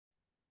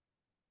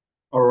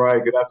All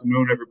right, good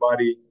afternoon,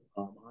 everybody.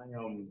 I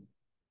am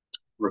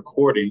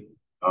recording.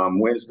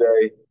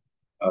 Wednesday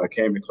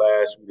came to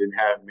class. We didn't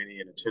have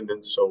many in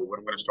attendance. So, what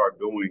I'm going to start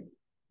doing,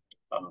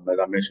 as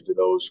I mentioned to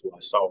those who I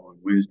saw on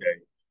Wednesday,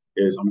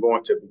 is I'm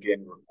going to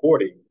begin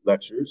recording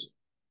lectures,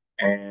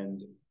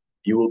 and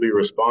you will be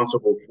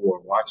responsible for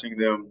watching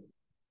them.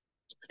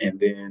 And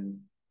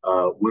then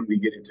when we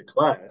get into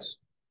class,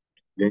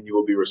 then you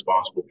will be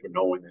responsible for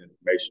knowing the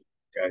information.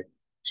 Okay.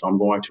 So I'm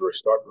going to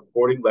start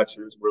recording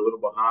lectures. We're a little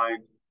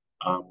behind.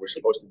 We're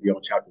supposed to be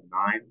on chapter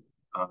 9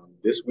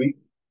 this week.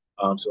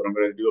 So what I'm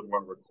going to do, I'm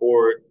going to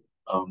record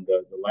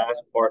the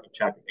last part of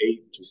chapter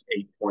 8, which is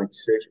 8.6,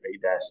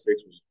 8-6,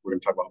 which we're going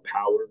to talk about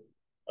power.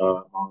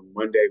 On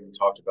Monday, we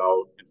talked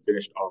about and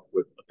finished off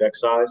with effect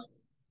size.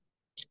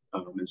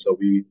 And so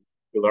we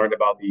learned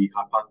about the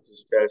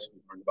hypothesis test.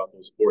 We learned about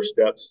those 4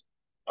 steps.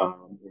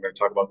 We're going to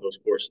talk about those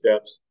 4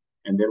 steps.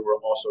 And then we're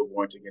also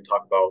going to again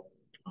talk about,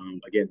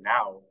 again,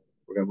 now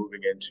we're going to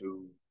moving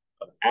into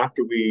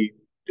after we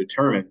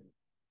determine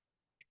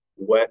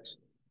what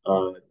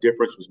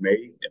difference was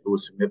made, if it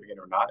was significant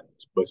or not,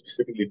 but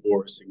specifically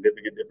for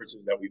significant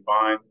differences that we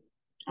find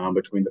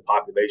between the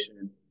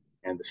population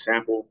and the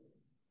sample.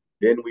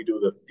 Then we do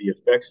the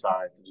effect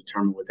size to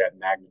determine what that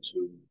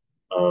magnitude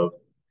of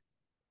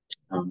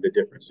the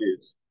difference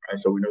is. Right?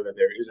 So we know that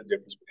there is a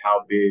difference, but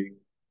how big,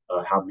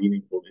 how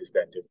meaningful is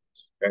that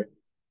difference? Okay.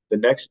 The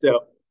next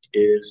step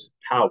is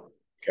power.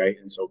 Okay.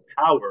 And so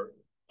power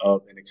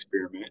of an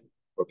experiment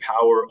or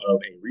power of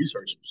a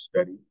research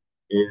study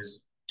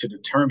is to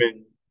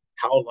determine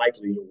how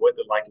likely or what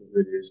the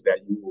likelihood is that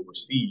you will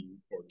receive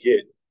or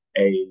get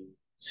a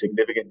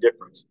significant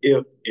difference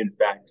if, in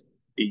fact,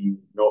 the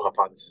null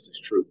hypothesis is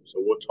true. So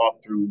we'll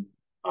talk through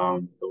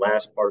the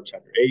last part of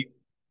chapter 8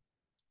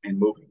 and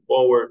moving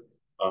forward.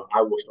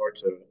 I will start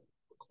to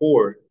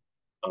record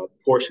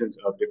portions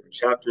of different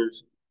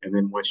chapters. And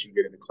then once you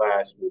get into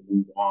class, we'll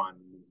move on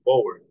and move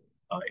forward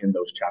in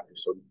those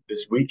chapters. So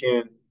this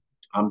weekend,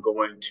 I'm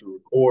going to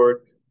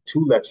record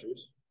 2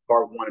 lectures,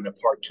 part 1 and a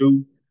part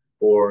 2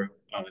 for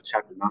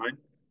chapter 9.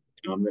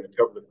 I'm going to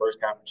cover the first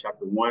half of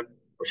chapter 1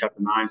 or chapter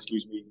 9,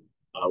 excuse me.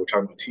 We're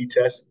talking about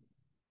t-test,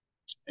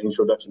 an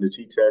introduction to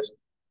t-test.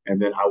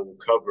 And then I will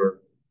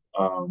cover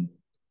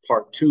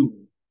part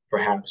 2,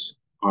 perhaps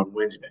on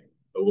Wednesday.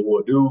 So what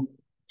we'll do,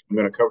 I'm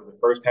going to cover the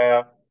first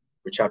half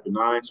for chapter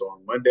 9. So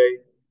on Monday,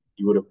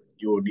 you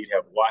will need to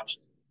have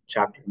watched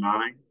chapter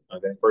 9,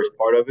 that first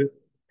part of it,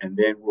 and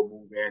then we'll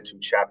move into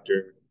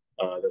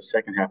the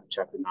second half of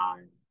chapter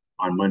 9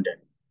 on Monday.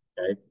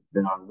 Okay.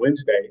 Then on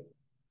Wednesday,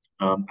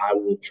 I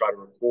will try to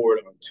record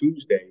on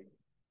Tuesday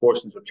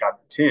portions of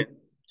chapter 10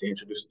 to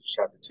introduce to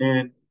chapter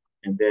 10,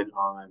 and then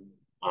on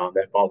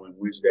that following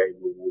Wednesday,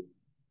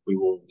 we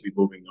will be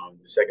moving on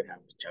the second half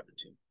of chapter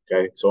 10.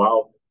 Okay, so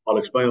I'll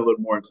explain a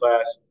little more in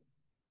class,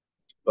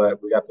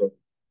 but we got to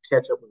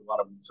catch up with a lot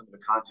of some of the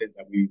content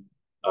that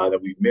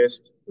we've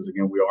missed because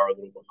again we are a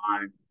little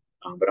behind,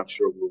 but I'm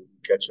sure we'll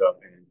catch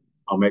up, and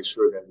I'll make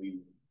sure that we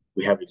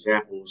have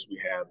examples,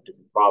 we have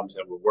different problems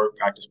that will work,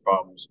 practice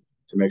problems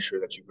to make sure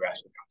that you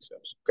grasp the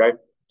concepts. Okay,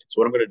 so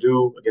what I'm going to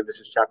do again, this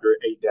is chapter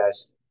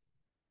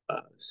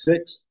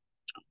 8-6,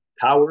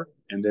 power,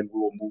 and then we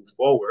will move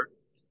forward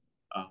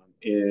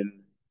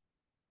in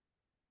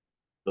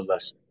the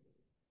lesson.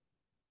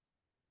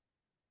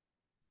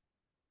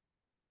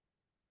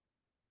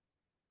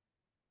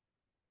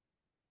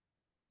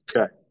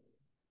 Okay.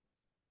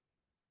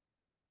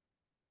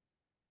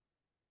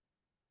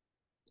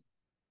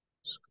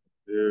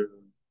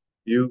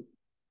 You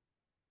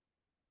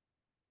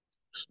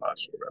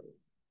slideshow rather.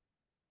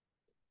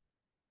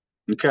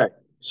 Okay.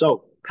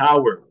 So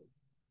power.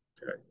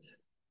 Okay.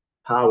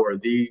 Power.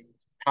 The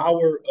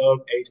power of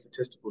a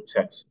statistical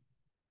test.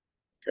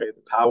 Okay.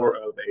 The power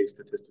of a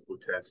statistical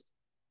test.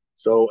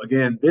 So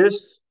again,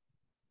 this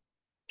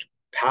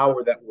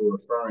power that we're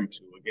referring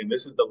to, again,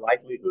 this is the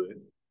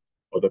likelihood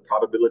or the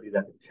probability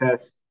that the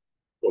test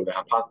or the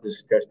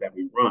hypothesis test that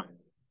we run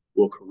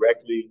will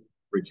correctly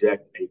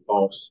reject a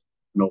false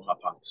null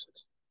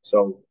hypothesis.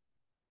 So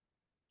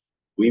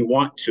we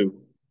want to,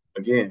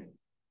 again,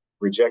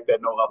 reject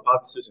that null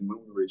hypothesis. And when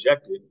we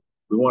reject it,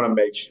 we want to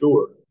make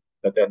sure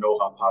that that null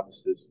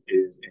hypothesis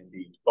is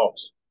indeed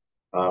false.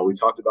 We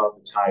talked about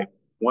the type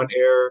 1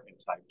 error and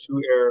type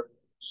 2 error.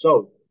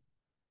 So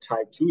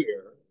type 2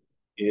 error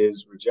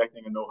is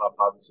rejecting a null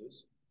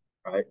hypothesis,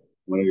 right,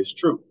 when it is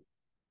true,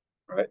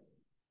 right?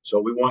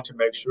 So we want to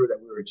make sure that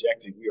we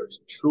are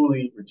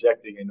truly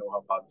rejecting a null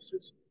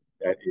hypothesis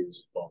that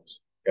is false,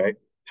 okay?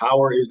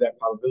 Power is that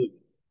probability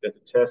that the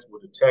test will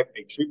detect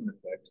a treatment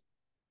effect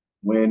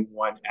when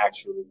one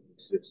actually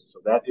exists.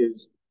 So that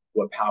is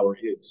what power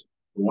is.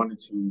 We wanted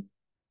to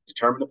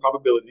determine the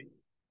probability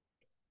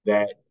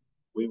that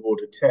we will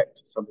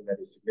detect something that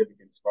is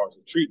significant as far as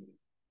the treatment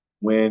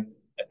when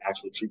an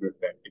actual treatment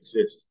effect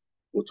exists.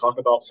 We'll talk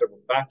about several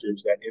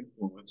factors that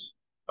influence,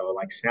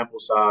 like sample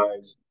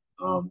size,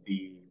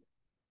 the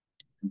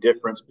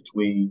difference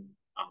between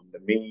the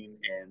mean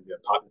and the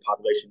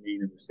population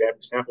mean and the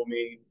sample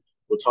mean.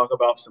 We'll talk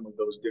about some of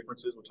those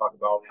differences. We'll talk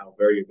about how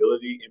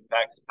variability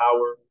impacts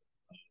power,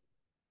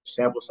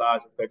 sample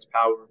size affects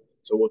power.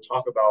 So we'll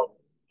talk about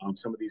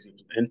some of these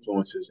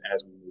influences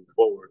as we move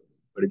forward.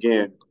 But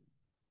again,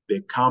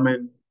 the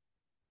common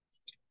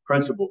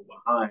principle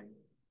behind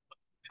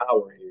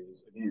power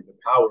is, again, the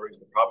power is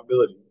the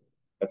probability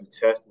that the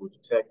test will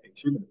detect a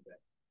treatment effect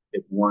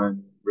if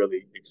one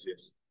really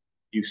exists.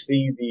 You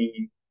see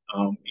the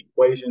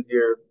equation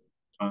here.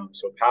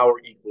 So power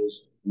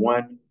equals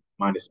 1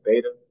 minus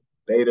beta.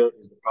 Beta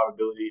is the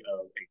probability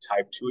of a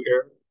type 2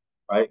 error,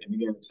 right? And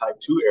again, the type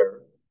 2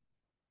 error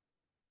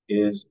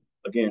is,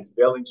 again,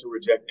 failing to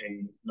reject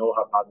a null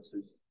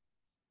hypothesis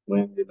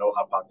when the null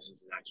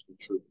hypothesis is actually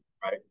true,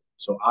 right?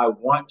 So I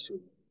want to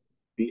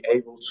be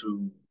able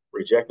to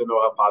reject the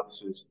null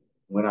hypothesis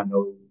when I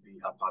know the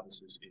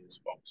hypothesis is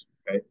false,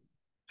 okay?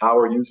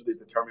 Power usually is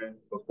determined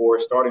before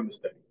starting the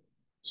study.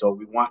 So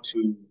we want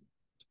to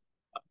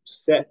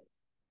set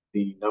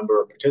the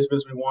number of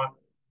participants we want.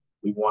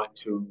 We want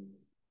to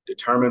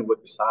determine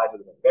what the size of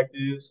the effect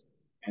is.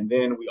 And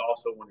then we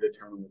also want to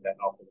determine what that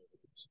alpha level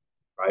is,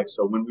 right?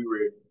 So when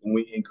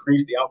we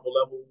increase the alpha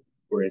level,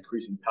 we're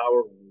increasing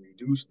power. When we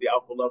reduce the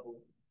alpha level,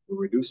 we're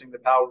reducing the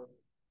power.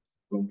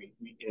 When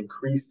we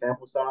increase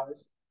sample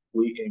size,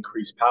 we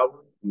increase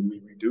power. When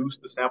we reduce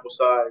the sample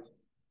size,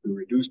 we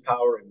reduce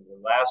power. And the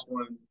last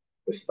one,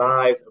 the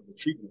size of the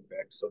treatment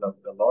effect. So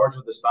the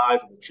larger the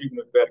size of the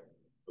treatment effect,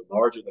 the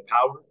larger the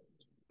power.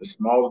 The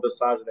smaller the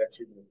size of that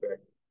treatment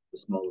effect, the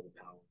smaller the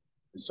power.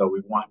 And so we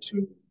want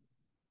to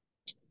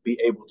be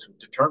able to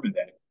determine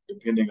that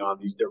depending on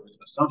these different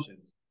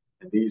assumptions.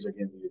 And these,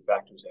 again, the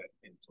factors that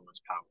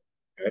influence power.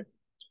 Okay.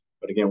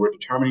 But again, we're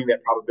determining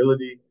that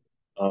probability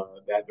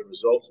that the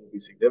results will be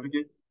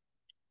significant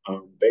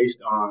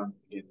based on,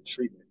 again, the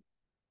treatment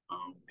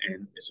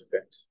and its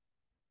effects.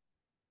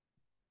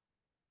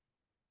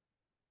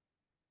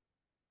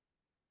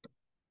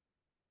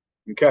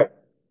 Okay.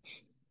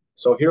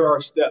 So here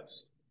are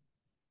steps.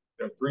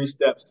 There are 3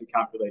 steps to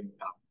calculating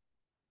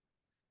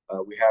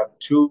power. We have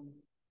 2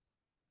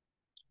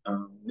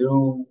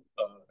 new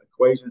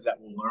equations that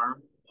we'll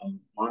learn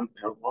on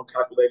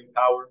calculating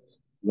power.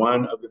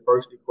 One of the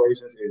first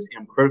equations is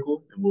M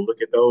critical, and we'll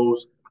look at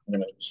those. I'm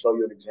going to show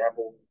you an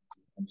example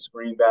on the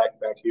screen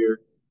back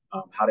here,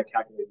 how to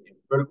calculate the M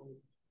critical,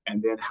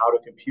 and then how to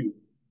compute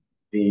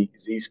the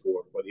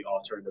z-score for the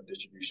alternative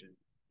distribution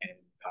and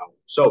power.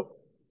 So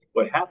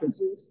what happens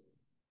is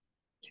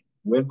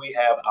when we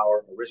have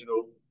our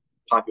original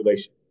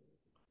population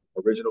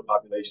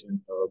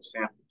of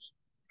samples,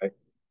 right,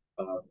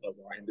 of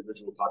our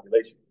individual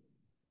population,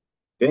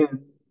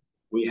 then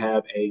we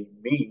have a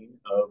mean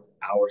of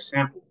our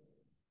sample,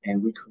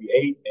 and we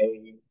create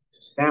a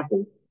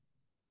sample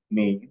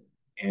mean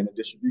and a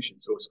distribution.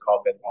 So it's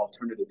called that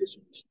alternative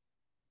distribution.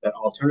 That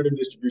alternative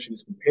distribution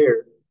is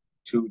compared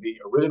to the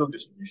original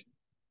distribution,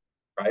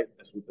 right?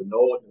 That's with the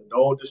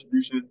null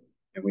distribution,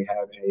 and we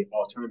have an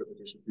alternative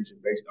distribution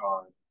based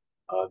on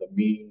the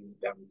mean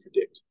that we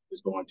predict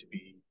is going to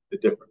be the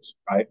difference,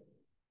 right?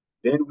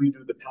 Then we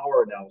do the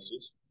power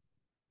analysis,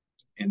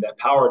 and that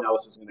power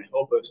analysis is going to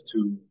help us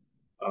to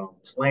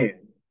plan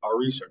our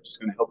research. It's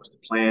going to help us to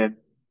plan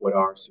what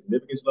our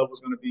significance level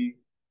is going to be,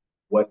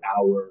 what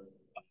our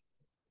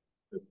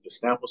the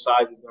sample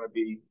size is going to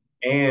be,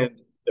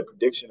 and the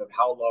prediction of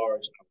how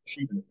large our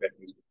treatment effect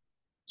needs to be,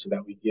 so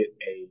that we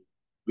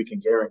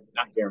can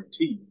not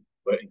guarantee,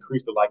 but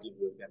increase the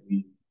likelihood that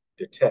we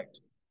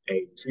detect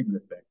a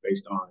treatment effect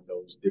based on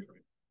those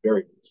different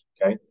variables.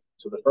 Okay,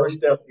 so the first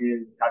step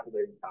in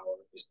calculating power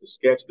is to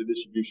sketch the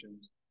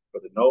distributions for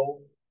the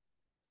null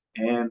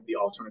and the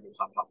alternative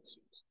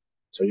hypotheses.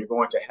 So you're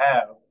going to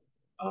have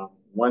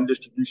one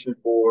distribution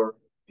for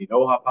the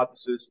null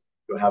hypothesis,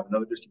 you'll have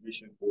another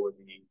distribution for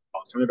the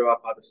alternative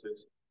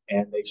hypothesis,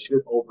 and they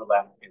should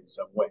overlap in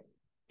some way.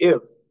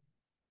 If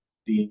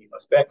the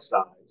effect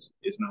size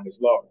is not as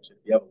large, if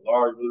you have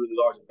a really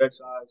large effect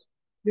size,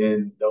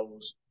 then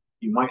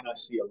you might not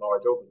see a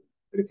large overlap.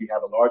 But if you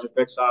have a large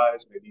effect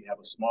size, maybe you have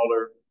a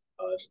smaller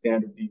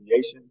standard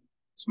deviation,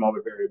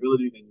 smaller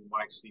variability, then you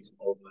might see some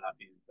overlap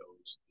in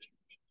those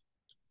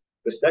distributions.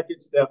 The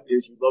second step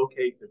is you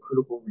locate the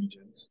critical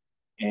regions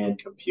and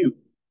compute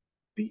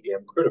the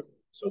M critical.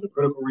 So the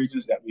critical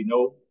regions that we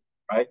know,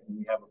 right? When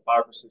we have a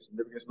 5%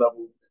 significance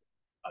level,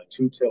 a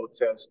two-tailed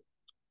test,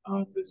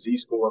 the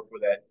z-score for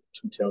that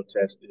two-tailed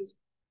test is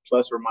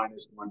plus or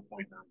minus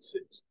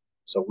 1.96.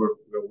 So we're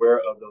aware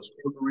of those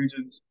critical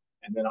regions,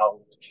 and then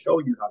I'll show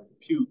you how to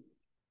compute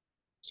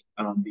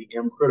the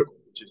M critical,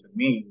 which is the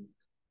mean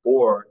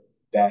for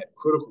that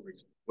critical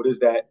region. What is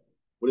that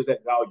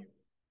value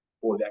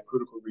for that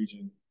critical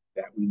region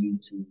that we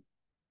need to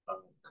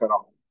cut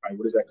off, right?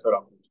 What is that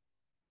cutoff region?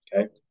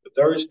 Okay. The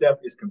third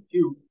step is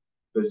compute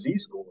the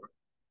z-score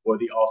for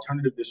the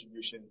alternative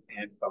distribution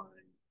and find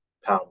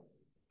power.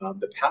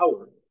 The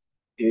power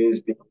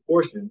is the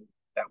proportion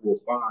that we'll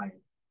find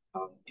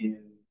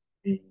in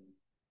the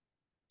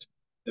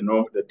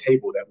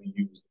table that we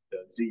use,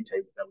 the z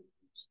table that we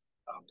use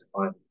to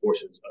find the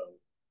portions of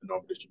the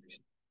normal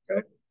distribution.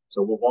 Okay,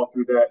 so we'll walk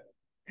through that,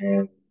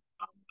 And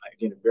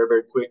again, a very,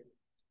 very quick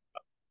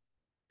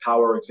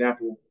power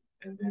example,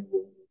 and then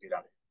we'll get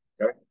out of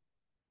here. Okay.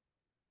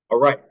 All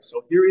right.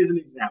 So here is an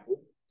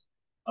example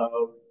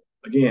of,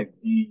 again,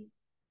 the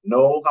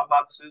null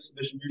hypothesis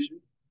distribution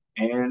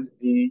and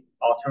the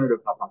alternative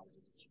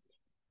hypothesis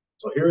distribution.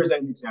 So here is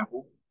an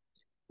example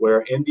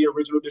where in the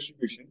original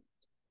distribution,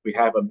 we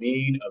have a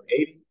mean of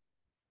 80,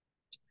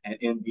 and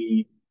in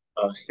the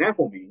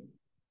sample mean,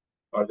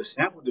 or the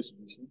sample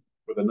distribution,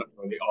 for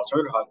the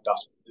alternative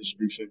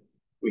distribution,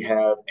 we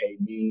have a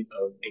mean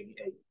of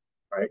 88,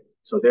 right?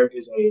 So there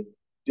is a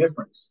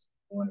difference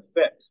or an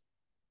effect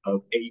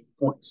of 8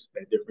 points,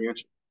 that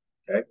differential,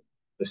 okay?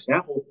 The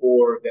sample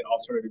for that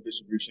alternative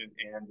distribution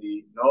and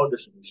the null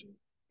distribution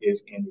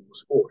is n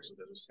equals 4, so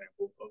there's a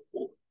sample of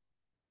 4,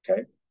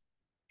 okay?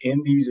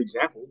 In these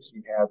examples,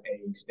 you have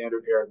a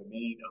standard error of the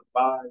mean of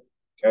 5,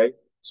 okay?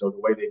 So the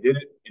way they did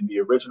it in the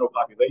original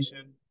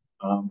population,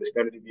 the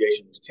standard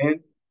deviation was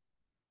 10,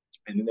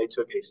 and then they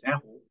took a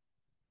sample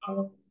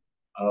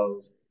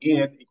of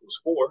n equals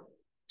 4.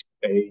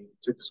 They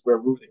took the square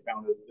root, they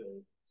found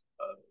the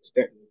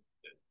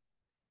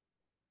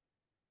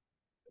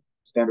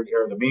standard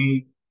error of the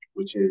mean,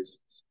 which is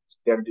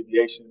standard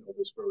deviation over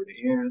the square root of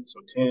n,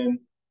 so 10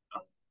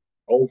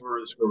 over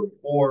the square root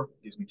of 4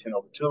 gives me 10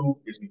 over 2,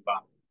 gives me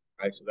 5,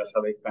 right? So that's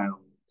how they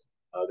found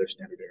their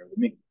standard error of the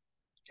mean,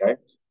 okay?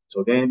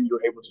 So then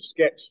you're able to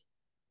sketch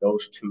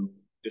those two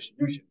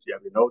distributions. You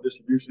have your null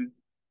distribution.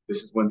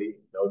 This is when the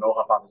null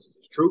hypothesis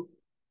is true,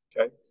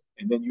 okay?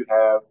 And then you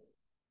have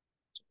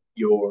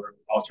your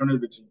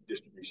alternative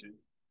distribution,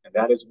 and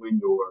that is when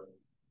your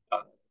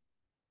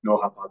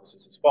null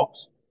hypothesis is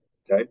false,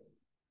 okay?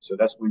 So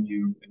that's when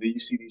and then you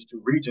see these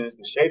two regions,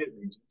 the shaded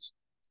regions,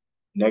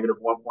 negative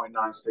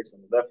 1.96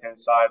 on the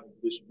left-hand side of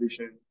the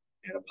distribution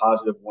and a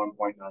positive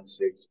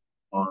 1.96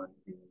 on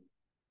the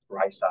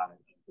right side of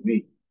the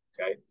mean,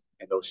 okay?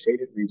 And those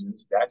shaded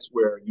regions, that's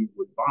where you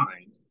would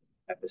find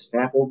that the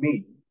sample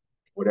mean,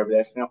 whatever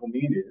that sample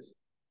mean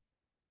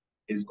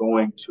is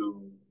going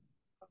to,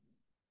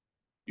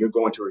 you're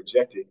going to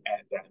reject it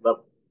at that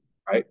level,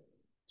 right?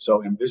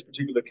 So in this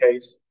particular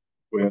case,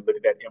 we're going to look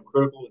at that M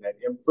critical, and that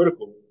M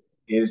critical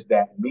is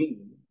that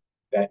mean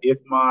that if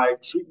my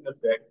treatment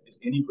effect is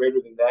any greater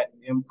than that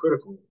M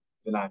critical,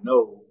 then I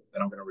know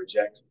that I'm going to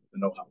reject the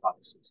null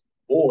hypothesis.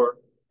 Or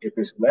if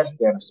it's less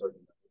than a certain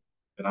level,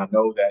 then I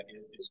know that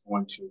it is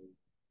going to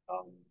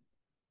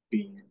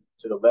be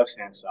to the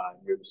left-hand side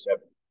near the 7,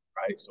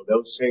 right? So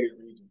those shaded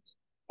regions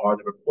are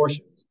the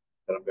proportions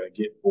that I'm going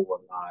to get for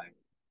my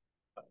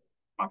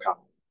power,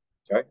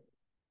 okay?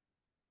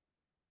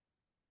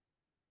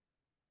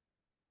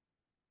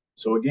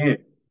 So again,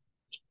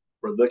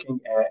 we're looking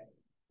at,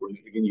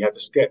 again, you have to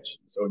sketch.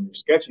 So when you're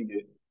sketching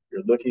it,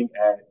 you're looking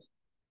at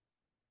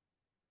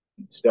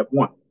step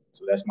 1.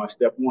 So that's my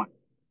step 1.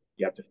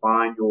 You have to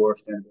find your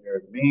standard error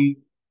of the mean.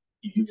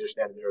 You use your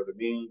standard error of the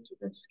mean to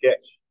then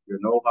sketch your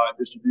null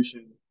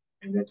distribution,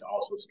 and then to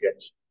also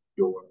sketch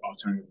your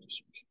alternative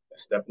distribution.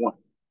 That's step 1.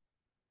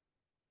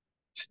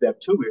 Step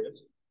 2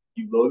 is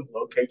you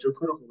locate your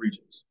critical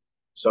regions.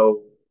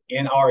 So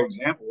in our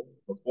example,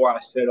 before I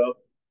set up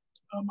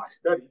my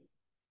study,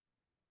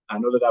 I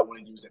know that I want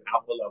to use an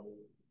alpha level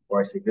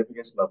or a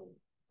significance level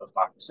of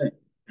 5%. And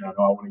I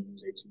know I want to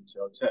use a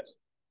two-cell test.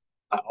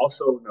 I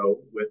also know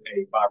with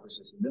a 5%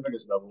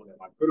 significance level that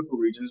my critical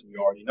regions, we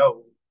already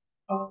know,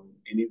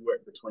 anywhere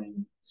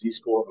between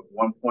z-score of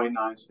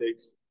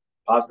 1.96,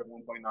 positive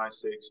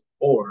 1.96,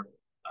 or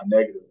a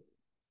negative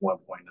 1.96,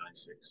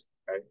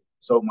 okay?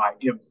 So my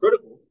M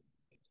critical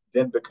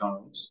then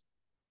becomes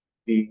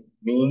the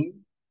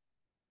mean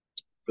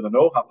for the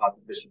null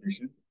hypothesis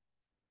distribution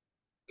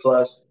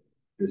plus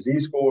the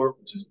z-score,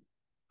 which is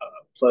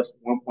plus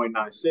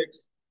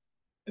 1.96,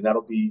 and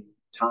that'll be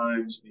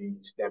times the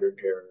standard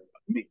error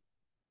of the mean,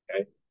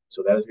 okay?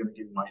 So that is going to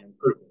give me my M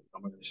critical.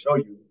 I'm going to show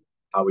you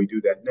how we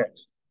do that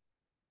next,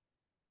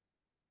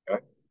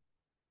 okay?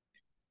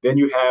 Then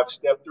you have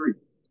step 3.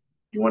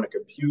 You want to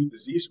compute the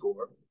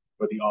z-score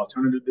for the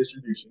alternative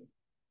distribution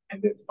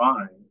and then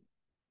find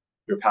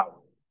your power,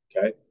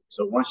 okay?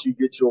 So once you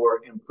get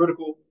your M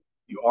critical,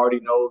 you already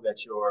know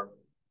that your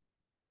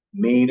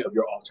mean of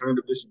your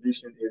alternative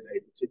distribution is a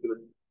particular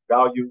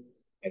value,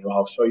 and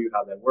I'll show you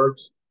how that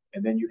works.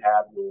 And then you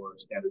have your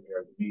standard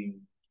error of the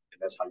mean, and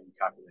that's how you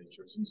calculate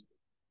your z-score,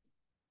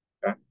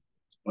 okay?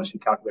 Once you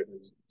calculate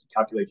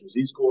your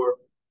z-score,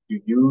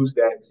 you use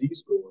that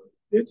z-score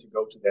then to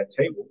go to that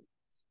table.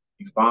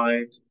 You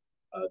find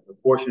the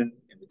portion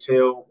in the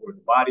tail or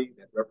the body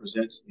that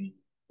represents the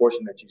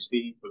portion that you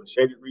see for the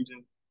shaded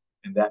region,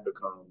 and that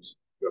becomes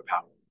your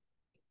power,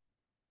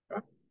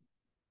 okay?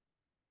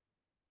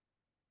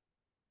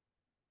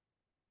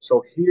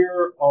 So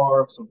here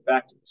are some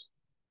factors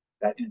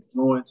that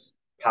influence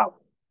power,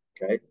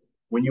 okay?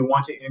 When you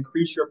want to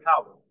increase your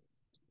power,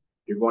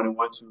 you're going to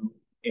want to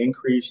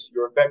increase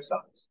your effect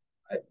size,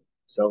 right?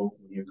 So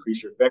when you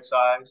increase your effect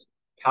size,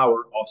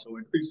 power also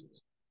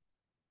increases.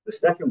 The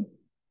second one,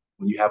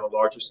 when you have a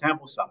larger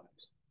sample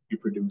size, you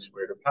produce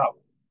greater power.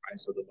 right?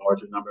 So the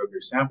larger number of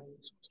your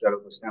samples, instead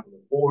of a sample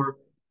of 4,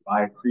 if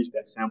I increase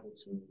that sample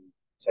to,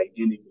 say,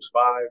 n equals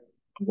 5,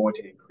 I'm going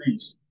to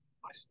increase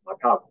my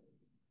power.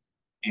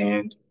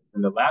 And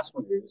then the last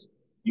one is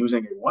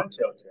using a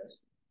one-tailed test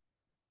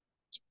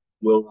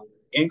will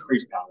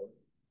increase power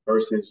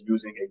versus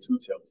using a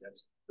two-tailed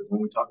test. Because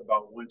when we talk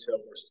about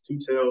one-tailed versus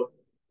two-tailed,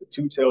 the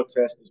two-tailed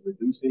test is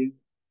reducing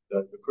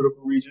the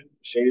critical region, the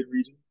shaded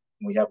region.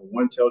 When we have a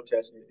one-tailed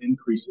test, it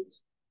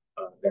increases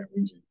that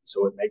region.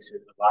 So it makes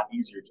it a lot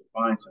easier to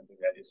find something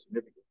that is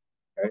significant.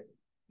 Okay.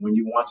 When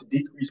you want to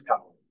decrease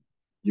power,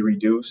 you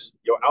reduce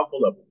your alpha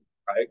level,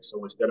 right?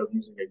 So instead of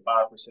using a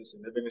 5%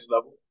 significance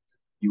level,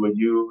 you would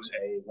use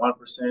a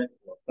 1%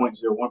 or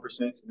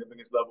 0.01%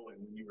 significance level.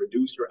 And when you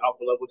reduce your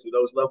alpha level to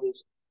those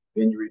levels,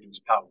 then you reduce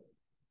power.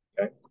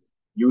 Okay.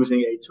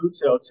 Using a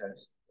two-tailed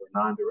test or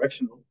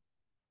non-directional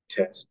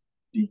test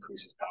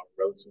decreases power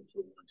relative to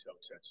a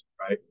one-tailed test,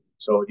 right?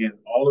 So again,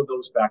 all of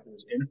those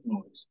factors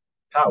influence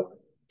power,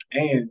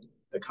 and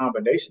the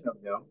combination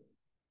of them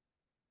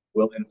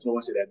will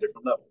influence it at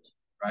different levels,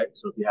 right?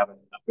 So if you have a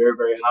very,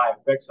 very high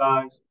effect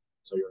size,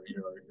 so your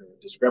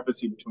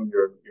discrepancy between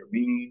your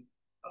mean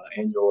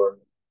and your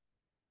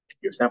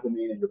sample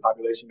mean and your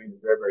population mean is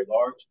very, very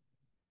large,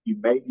 you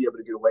may be able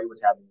to get away with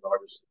having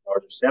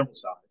larger sample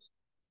size.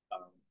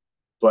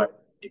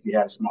 But if you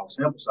had a small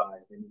sample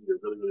size, then you need a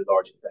really, really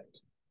large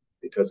effect.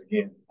 Because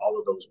again, all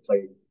of those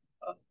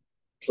uh,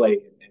 play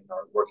and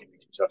are working in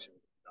conjunction.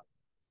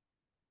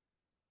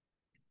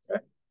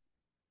 Okay.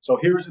 So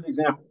here's an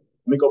example.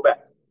 Let me go back.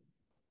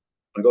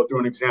 I'm gonna go through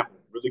an example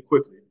really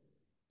quickly.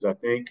 Because I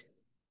think,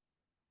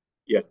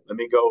 yeah, let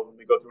me go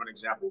through an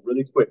example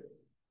really quick.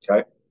 Okay.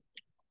 I'm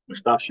gonna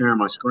stop sharing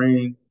my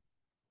screen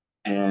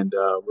and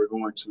we're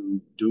going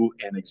to do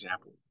an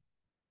example.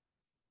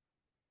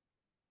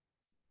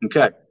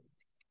 Okay.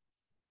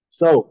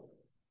 So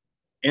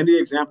in the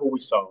example we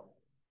saw,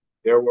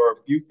 there were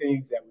a few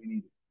things that we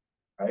needed,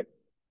 right?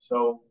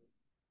 So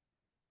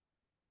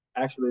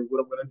actually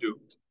what I'm gonna do,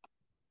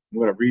 I'm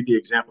gonna read the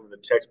example in the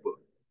textbook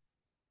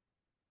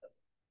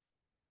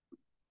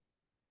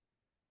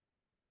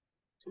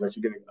so that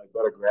you get a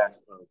better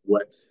grasp of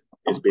what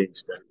is being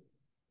studied.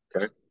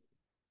 Okay.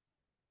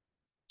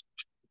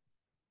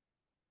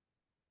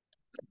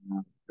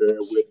 Bear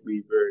with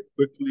me very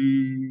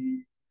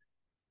quickly.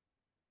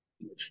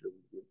 Make sure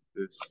we get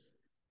this.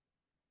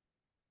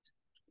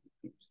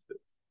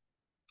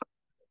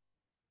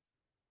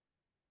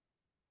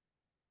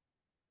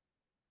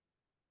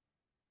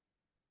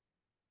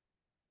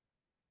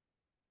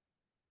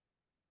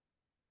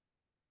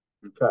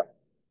 Okay.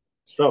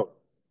 So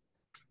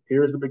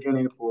here's the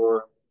beginning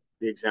for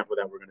the example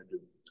that we're going to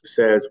do. It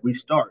says we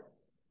start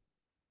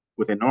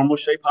with a normal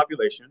shape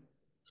population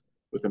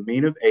with a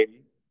mean of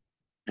 80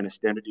 and a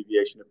standard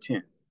deviation of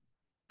 10.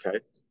 Okay.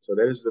 So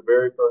that is the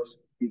very first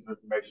piece of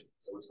information.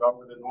 So we start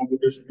with a normal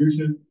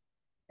distribution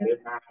and it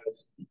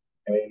has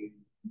a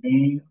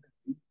mean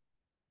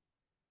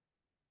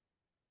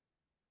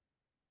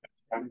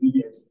standard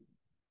deviation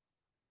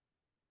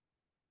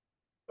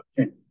of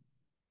 10.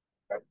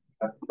 Okay.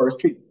 That's the first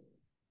key.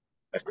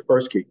 That's the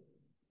first key.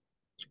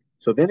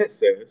 So then it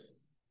says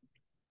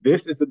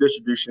this is the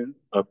distribution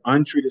of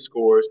untreated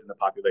scores in the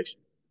population.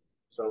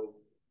 So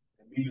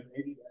the mean of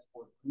 80, that's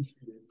for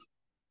untreated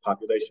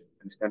population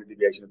and a standard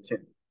deviation of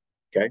 10.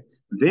 Okay.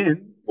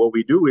 Then what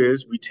we do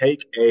is we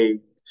take a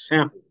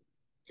sample.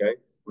 Okay.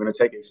 We're going to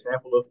take a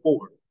sample of 4.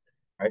 All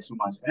right. So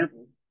my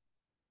sample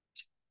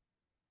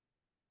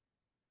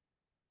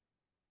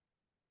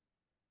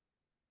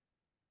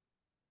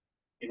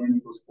n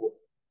equals 4.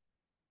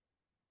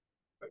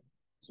 Okay.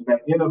 So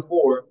that n of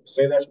 4,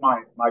 say that's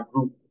my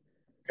group.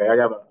 Okay. I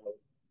have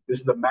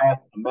this is a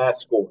math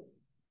score.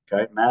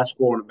 Okay. Math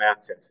score on a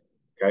math test.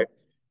 Okay.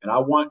 And I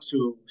want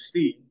to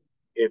see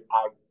if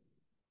I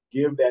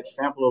give that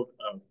sample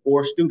of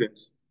 4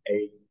 students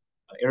an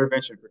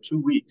intervention for 2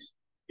 weeks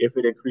if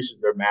it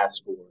increases their math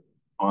score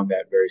on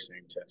that very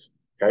same test.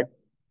 Okay.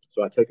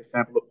 So I take a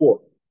sample of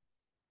 4.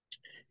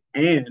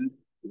 And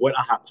what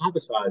I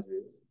hypothesize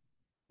is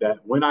that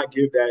when I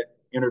give that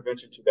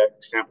intervention to that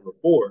sample of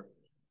 4,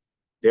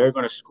 they're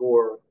going to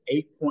score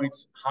 8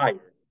 points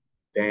higher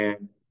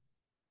than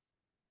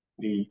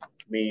the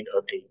mean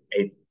of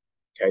 80.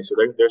 Okay. So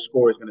their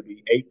score is going to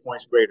be 8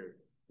 points greater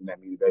than that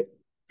mean of 80.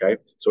 Okay.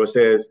 So it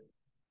says,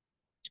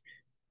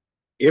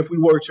 if we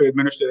were to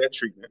administer that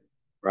treatment,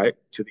 right,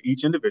 to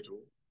each individual,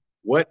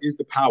 what is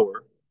the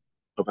power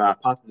of a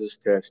hypothesis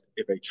test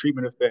if a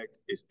treatment effect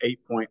is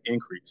 8-point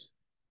increase?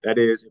 That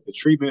is, if the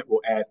treatment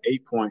will add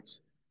 8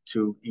 points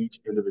to each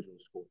individual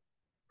score,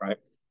 right?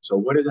 So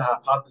what is a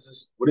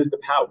hypothesis? What is the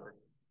power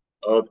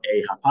of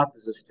a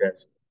hypothesis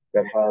test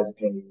that has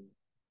a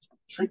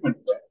treatment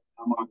effect?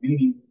 My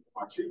meaning,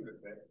 my treatment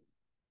effect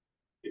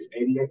is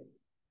 88.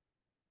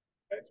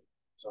 Okay?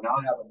 So now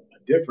I have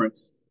a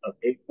difference of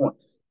 8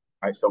 points,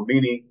 right? So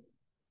meaning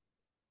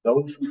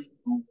those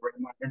who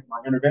my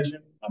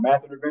intervention, my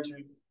math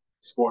intervention,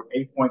 scored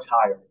 8 points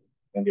higher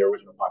than the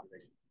original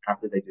population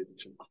after they did the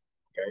treatment.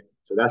 Okay,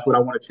 so that's what I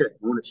want to check.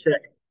 I want to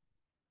check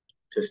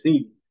to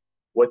see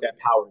what that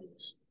power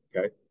is.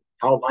 Okay,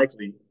 how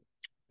likely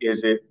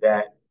is it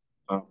that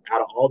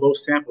out of all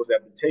those samples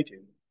that have been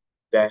taken,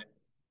 that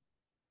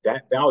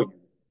that value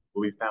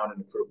will be found in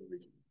the critical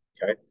region?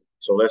 Okay,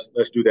 so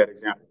let's do that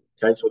example.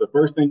 Okay, so the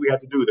first thing we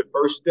have to do, the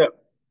first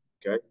step,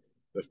 okay,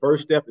 the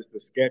first step is to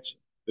sketch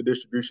the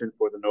distribution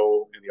for the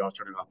null and the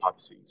alternative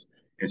hypotheses.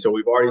 And so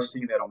we've already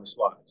seen that on the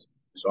slides.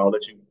 So I'll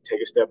let you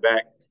take a step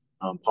back,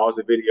 pause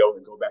the video,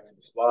 and go back to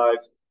the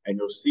slides, and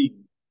you'll see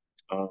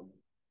um,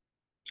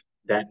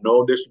 that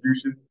null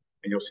distribution,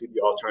 and you'll see the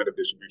alternative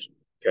distribution.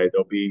 Okay,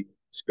 they'll be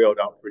spelled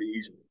out pretty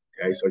easily.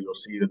 Okay, so you'll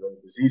see the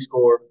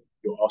z-score.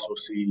 You'll also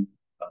see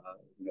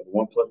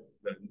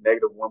the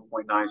negative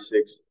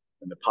 1.96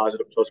 and the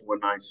positive plus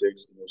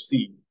 196, and you'll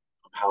see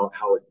how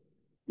it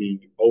the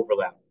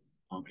overlap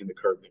in the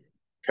curve there.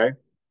 Okay,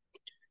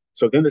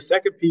 so then the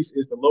second piece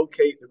is to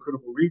locate the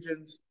critical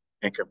regions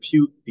and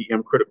compute the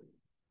M critical.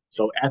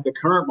 So at the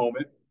current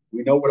moment,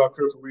 we know what our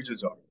critical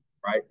regions are,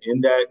 right?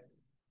 In that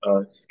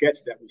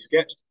sketch that we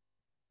sketched,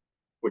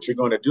 what you're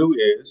going to do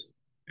is,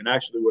 and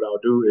actually what I'll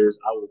do is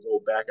I will go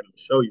back and I'll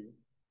show you.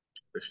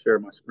 Let's share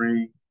my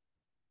screen.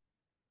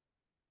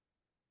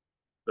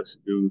 Let's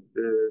do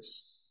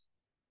this.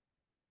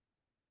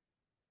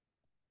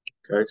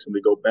 Okay, so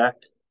we go back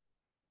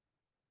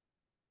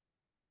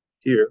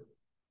here.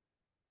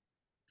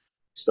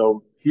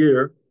 So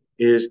here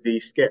is the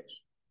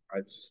sketch. All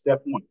right, this is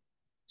step one.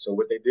 So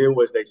what they did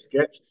was they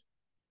sketched.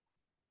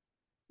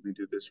 Let me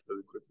do this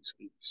really quickly so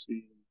you can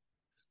see.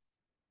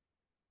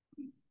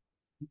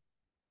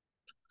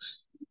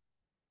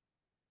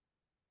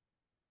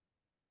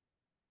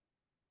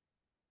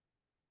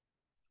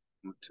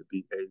 I want to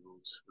be able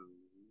to show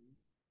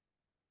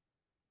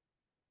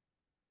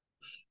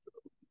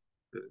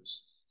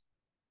this.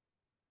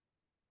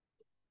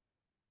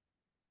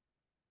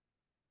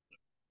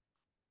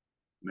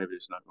 Maybe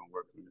it's not going to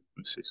work for me. Let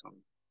me see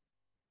something.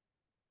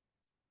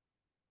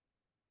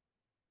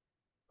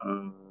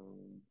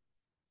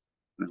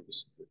 No, this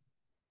is good.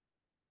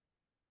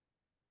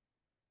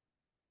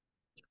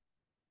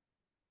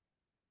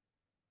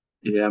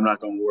 Yeah, I'm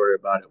not going to worry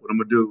about it. What I'm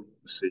going to do,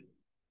 let's see.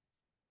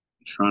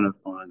 I'm trying to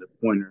find the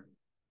pointer.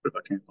 But if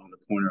I can't find the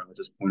pointer, I'll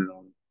just point it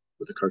on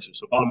with the cursor.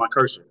 So follow my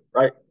cursor,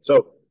 right?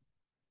 So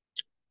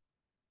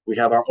we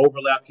have our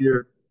overlap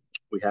here.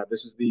 We have,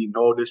 this is the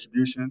null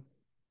distribution.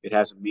 It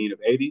has a mean of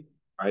 80,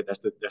 right? That's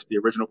the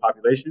original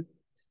population.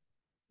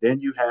 Then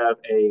you have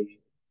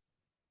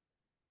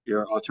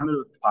your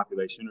alternative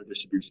population or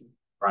distribution,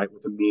 right,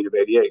 with a mean of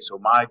 88. So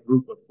my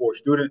group of 4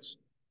 students,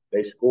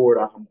 they scored,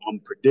 I'm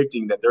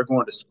predicting that they're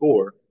going to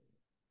score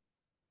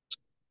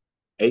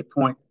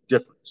 8-point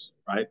difference,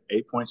 right?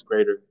 8 points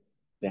greater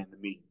than the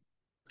mean,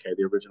 okay,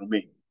 the original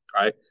mean,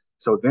 right?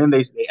 So then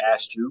they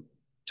asked you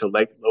to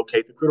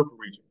locate the critical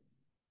region,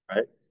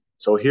 right?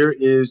 So here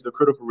is the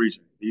critical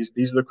region.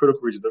 These are the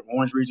critical regions. The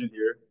orange region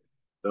here,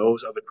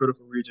 those are the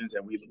critical regions,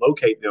 and we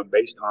locate them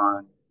based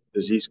on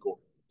the z-score.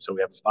 So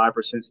we have a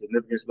 5%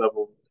 significance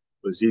level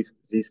with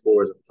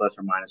z-scores of plus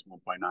or minus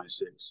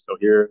 1.96. So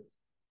here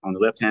on the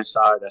left-hand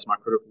side, that's my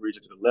critical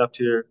region to the left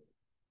here,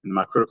 and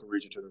my critical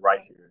region to the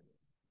right here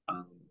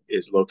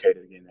is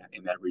located again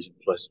in that region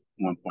plus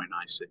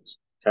 1.96.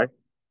 Okay,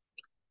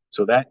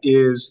 so that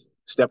is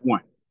step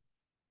one.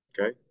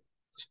 Okay,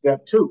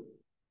 step two.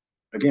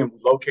 Again, we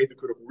locate the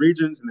critical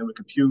regions and then we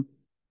compute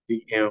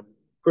the M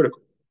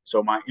critical.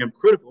 So my M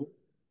critical,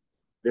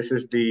 this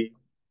is the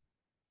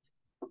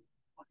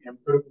M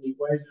critical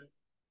equation.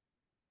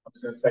 I'm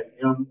just going to say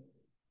M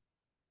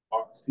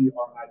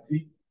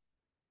CRIT.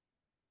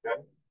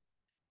 Okay.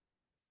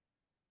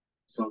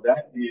 So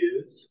that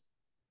is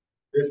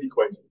this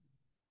equation.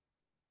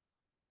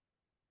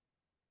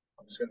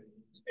 I'm just going to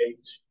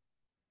use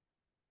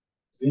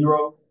H0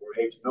 or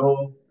H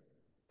null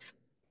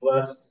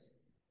plus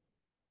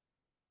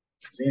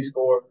Z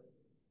score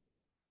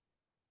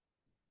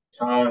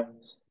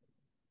times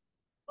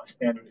my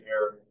standard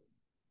error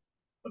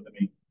of the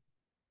mean.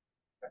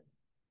 Okay.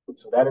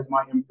 So that is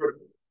my M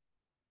critical.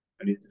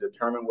 I need to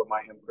determine what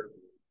my M critical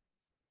is.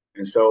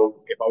 And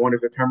so if I want to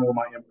determine what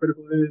my M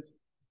critical is,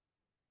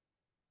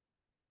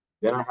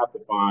 then I have to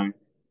find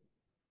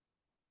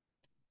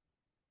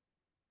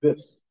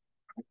this.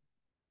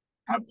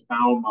 I haven't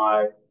found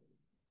my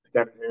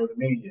standard error of the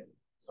mean yet.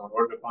 So in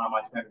order to find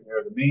my standard error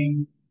of the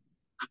mean,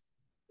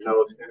 you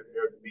know, the standard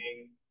error of the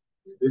mean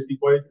is this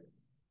equation.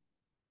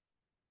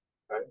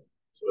 Okay,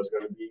 so it's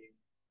going to be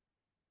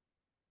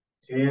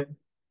 10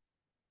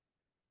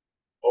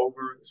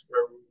 over the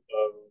square root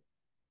of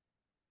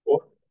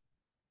 4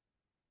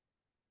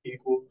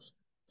 equals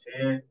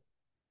 10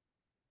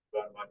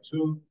 divided by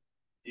 2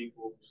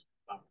 equals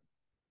 9.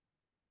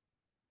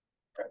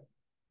 Okay,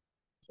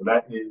 so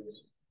that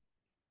is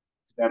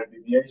standard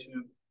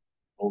deviation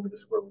over the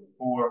square root of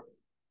 4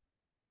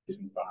 gives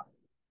me 5.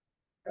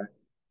 Okay,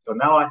 so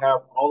now I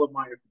have all of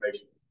my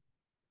information.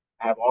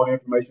 I have all the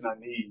information I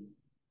need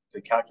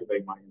to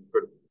calculate my M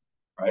critical,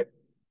 right?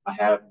 I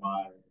have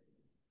my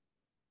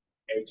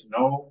H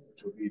null,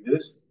 which will be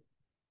this,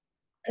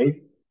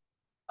 80.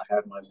 I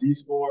have my Z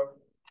score,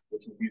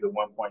 which would be the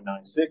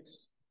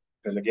 1.96.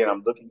 Because again,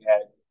 I'm looking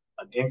at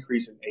an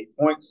increase in 8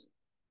 points,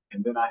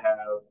 and then I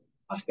have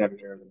my standard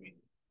error of the mean.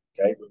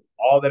 Okay, with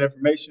all that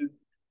information,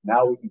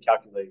 now we can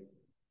calculate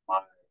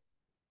my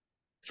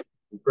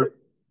crit.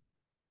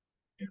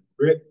 And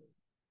crit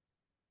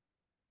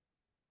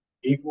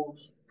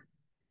equals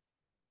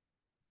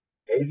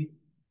 80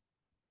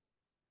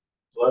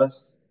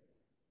 plus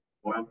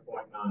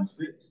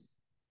 1.96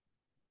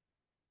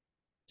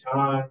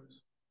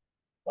 times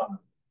 5.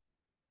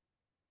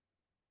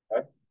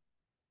 Okay,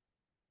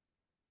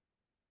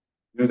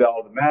 do that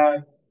all the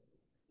math,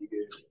 you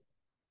get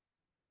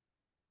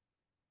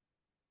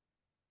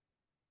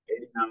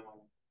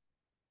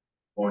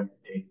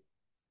 89.8.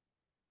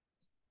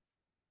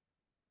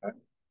 Okay,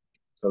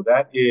 so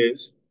that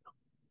is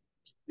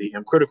the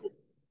M critical.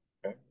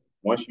 Okay,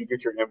 once you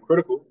get your M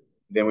critical,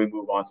 then we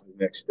move on to the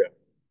next step.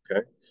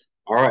 Okay,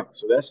 all right,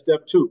 so that's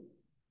step two.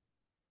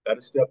 That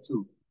is step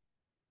two.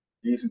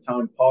 Give you some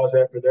time to pause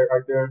after that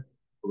right there.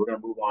 But we're going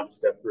to move on to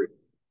step three.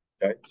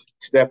 Okay.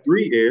 Step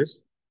three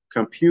is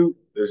compute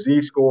the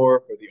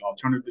z-score for the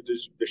alternative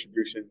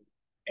distribution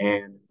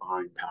and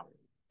find power.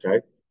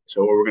 Okay.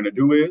 So what we're going to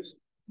do is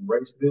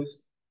erase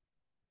this.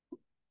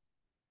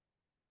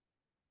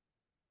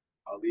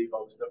 I'll leave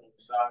all the stuff on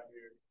the side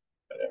here.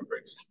 And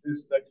erase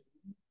this section.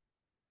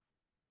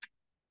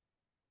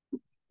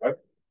 Right.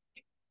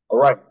 All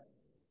right.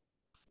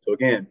 So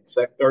again,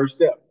 third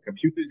step: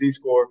 compute the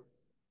z-score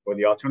for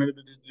the alternative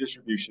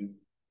distribution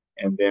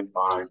and then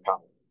find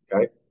power.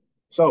 Okay.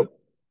 So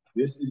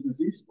this is the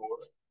z-score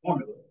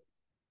formula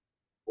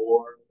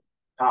for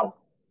power.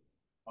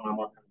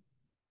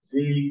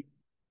 Z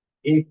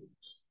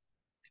equals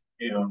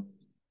M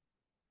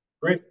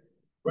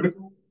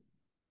critical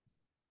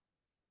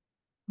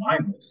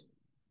minus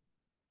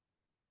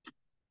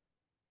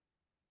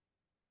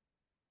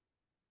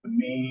the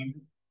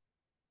mean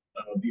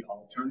of the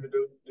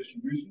alternative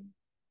distribution,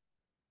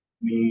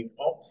 mean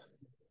alt,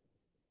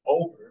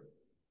 over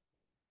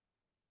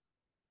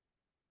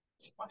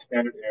my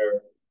standard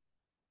error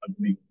of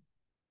the mean.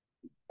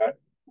 Okay?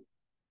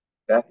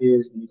 That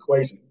is the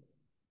equation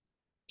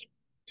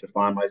to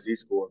find my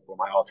z-score for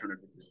my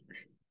alternative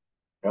distribution.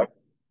 Okay?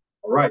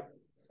 All right.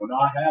 So now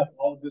I have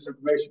all of this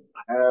information.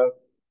 I have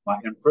my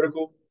M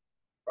critical,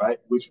 right,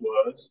 which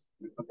was,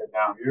 let me put that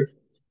down here,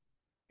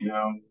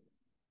 M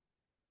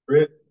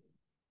crit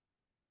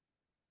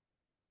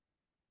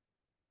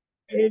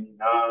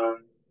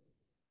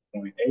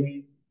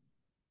 89.80.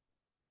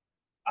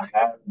 I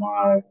have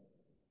my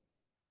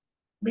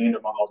mean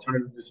of my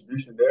alternative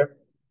distribution there,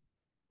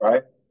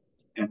 right?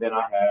 And then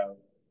I have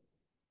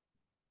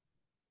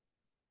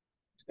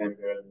standard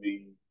error of the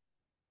mean,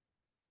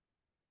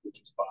 which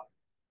is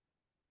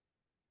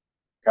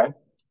 5. Okay?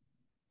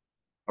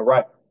 All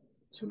right.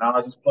 So now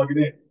I just plug it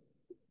in.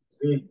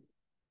 Z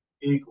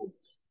equals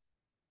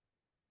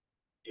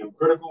M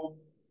critical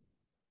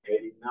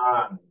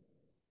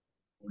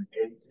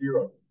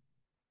 89.80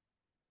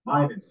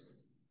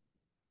 minus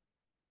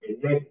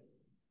 88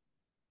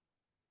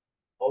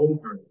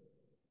 over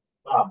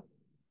 5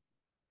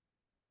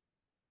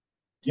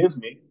 gives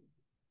me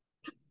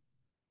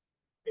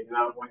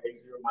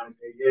 89.80 minus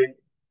 88.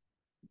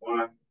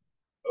 1 up,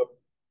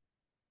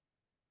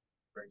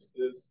 breaks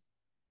this,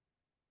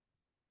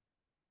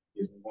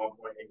 gives me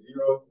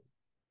 1.80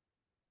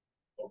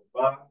 over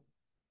 5,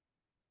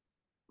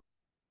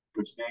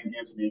 which then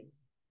gives me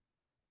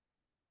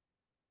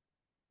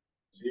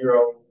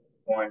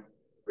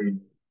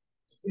 0.36.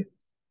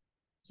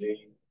 Z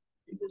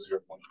equals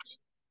 0.36.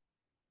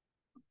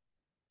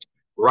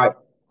 Right.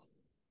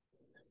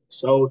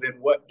 So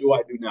then what do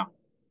I do now?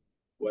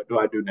 What do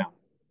I do now?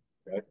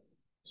 Okay.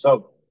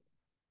 So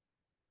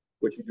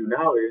what you do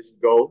now is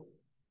go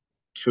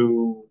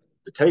to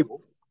the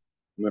table.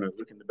 I'm going to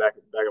look in the back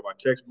of our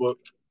textbook.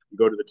 You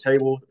go to the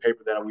table, the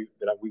paper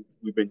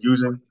we've been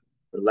using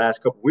for the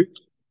last couple of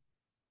weeks.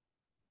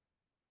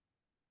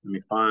 Let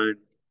me find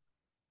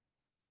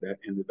that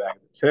in the back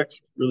of the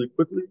text really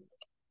quickly.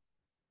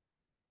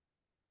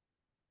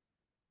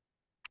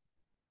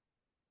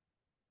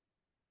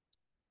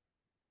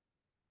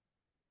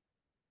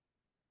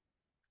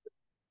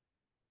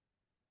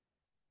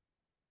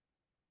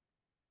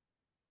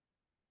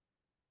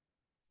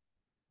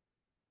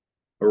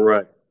 All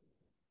right.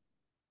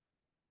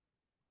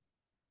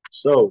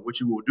 So what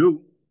you will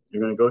do,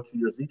 you're going to go to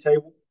your Z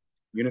table,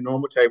 unit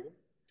normal table.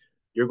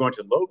 You're going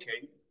to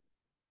locate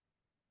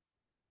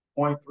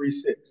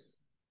 0.36.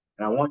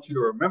 And I want you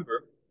to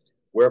remember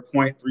where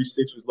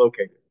 0.36 was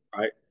located,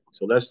 right?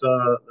 So let's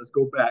go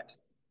back.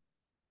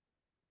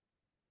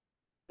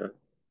 Okay.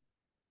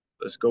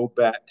 Let's go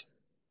back.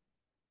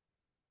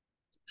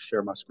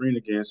 Share my screen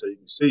again so you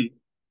can see.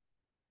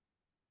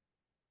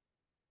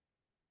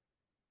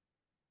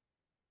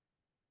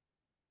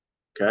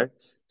 Okay.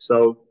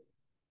 So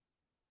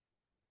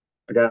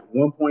I got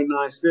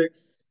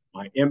 1.96.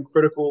 My M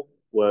critical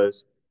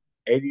was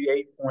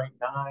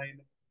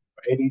 88.9,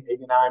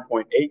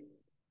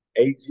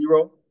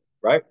 89.880,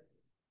 right?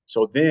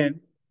 So then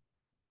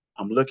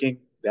I'm looking,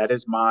 that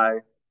is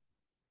my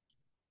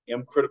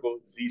M critical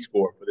Z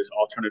score for this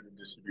alternative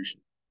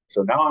distribution.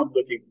 So now I'm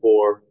looking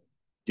for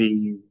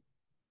the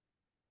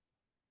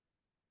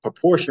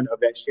proportion of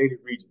that shaded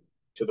region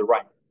to the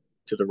right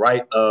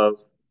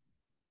of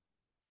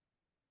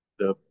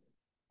the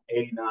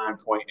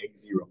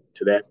 89.80,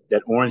 to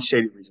that orange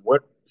shaded region.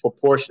 What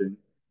proportion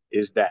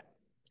is that?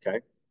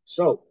 Okay.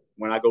 So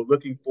when I go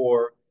looking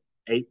for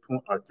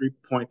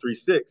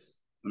 3.36, let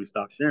me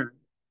stop sharing.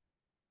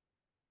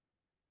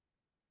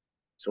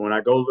 So when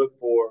I go look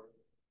for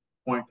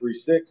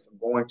 0.36, I'm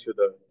going to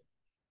the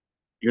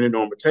unit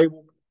normal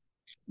table.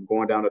 I'm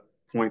going down to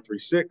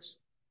 0.36,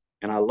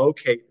 and I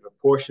locate the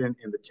portion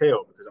in the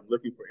tail because I'm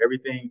looking for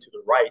everything to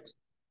the right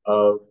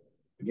of,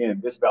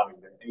 again, this value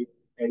there,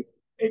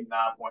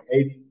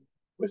 89.80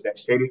 was that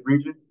shaded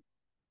region.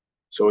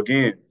 So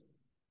again,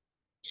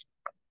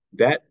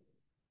 that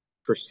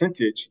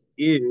percentage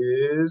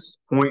is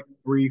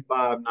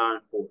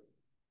 0.3594.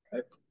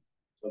 Okay?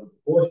 So the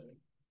proportion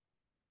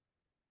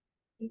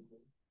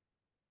equals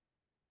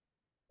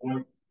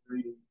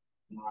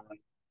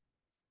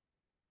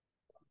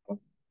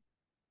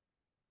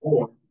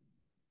 0.394.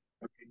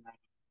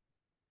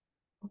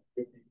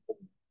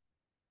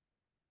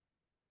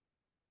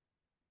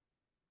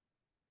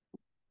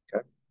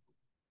 Okay.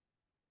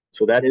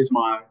 So that is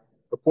my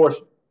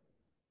proportion.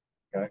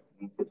 Okay.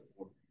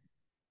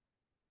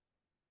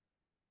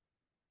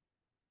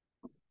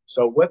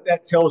 So what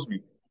that tells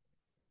me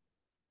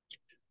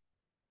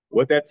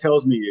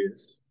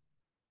is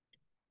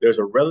there's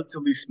a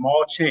relatively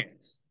small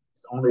chance.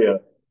 It's only a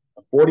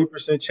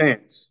 40%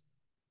 chance.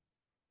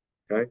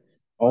 Okay.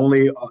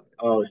 Only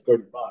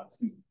 35.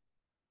 Excuse me.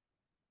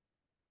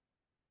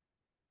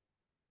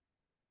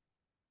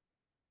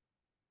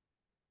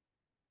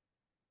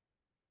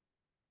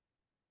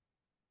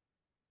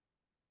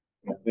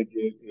 I think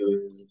it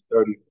is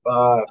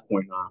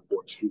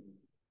 35.94. Excuse me.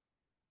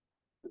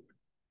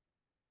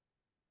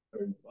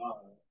 35.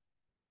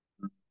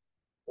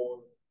 4,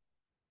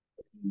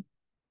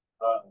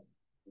 5,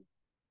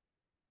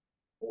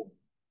 4.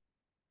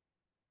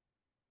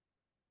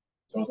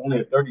 So it's only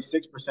a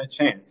 36%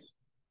 chance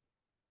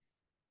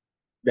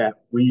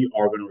that we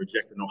are going to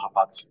reject the null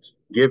hypothesis,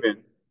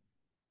 given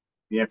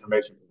the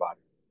information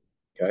provided.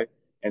 Okay.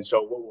 And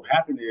so what will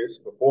happen is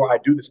before I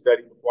do the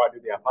study, before I do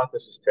the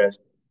hypothesis test,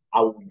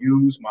 I will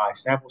use my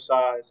sample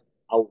size.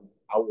 I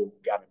will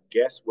gotta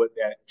guess what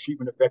that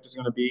treatment effect is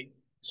going to be.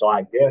 So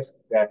I guess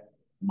that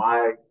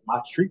my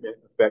treatment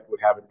effect would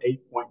have an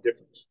 8-point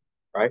difference,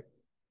 right?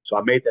 So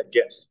I made that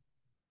guess.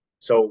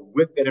 So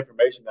with that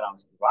information that I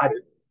was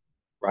provided,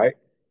 right,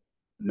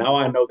 now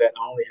I know that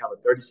I only have a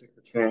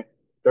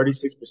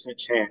 36%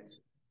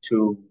 chance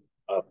to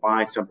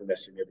find something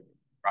that's significant,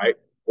 right?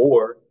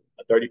 Or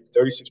a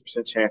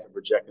 36% chance of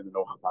rejecting the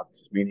null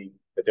hypothesis, meaning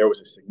that there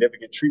was a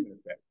significant treatment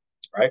effect,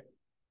 right?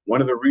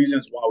 One of the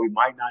reasons why we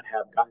might not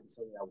have gotten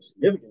something that was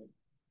significant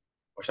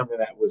or something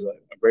that was a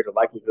greater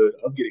likelihood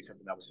of getting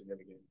something that was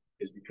significant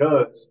is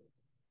because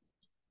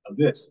of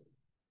this.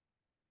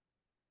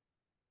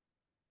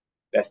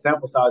 That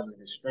sample size is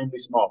extremely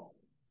small,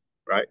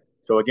 right?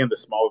 So again, the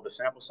smaller the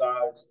sample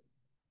size,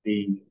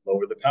 the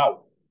lower the power,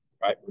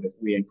 right? But if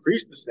we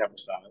increase the sample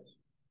size,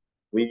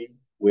 we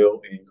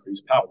will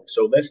increase power.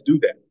 So let's do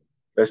that.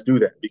 Let's do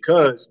that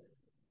because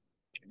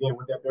again,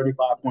 with that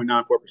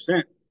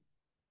 35.94%,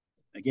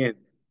 again,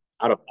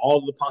 out of all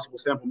of the possible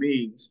sample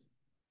means,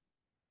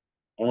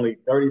 only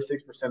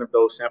 36% of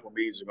those sample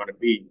means are going to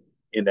be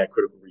in that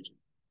critical region.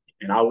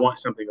 And I want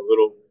something a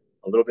little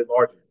bit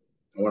larger.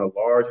 I want a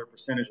larger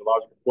percentage, a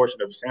larger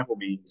proportion of sample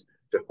means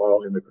to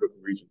fall in the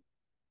critical region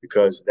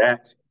because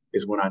that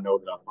is when I know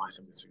that I'll find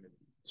something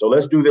significant. So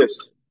let's do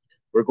this.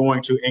 We're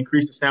going to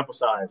increase the sample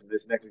size in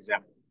this next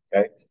example,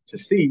 okay, to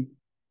see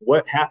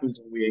what happens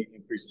when we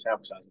increase the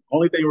sample size. The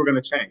only thing we're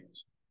going to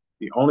change,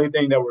 the only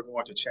thing that we're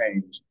going to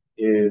change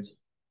is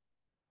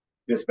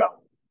this value,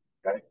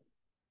 okay?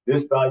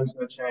 This value is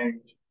going to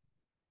change,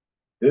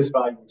 this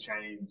value will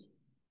change,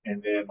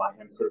 and then my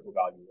M critical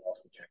value will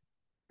also change,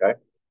 okay?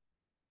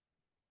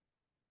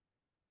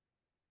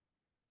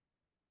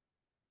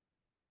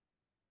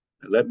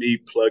 And let me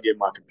plug in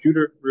my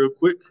computer real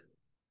quick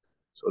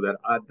so that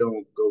I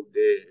don't go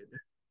dead.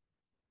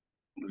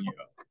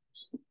 Yeah.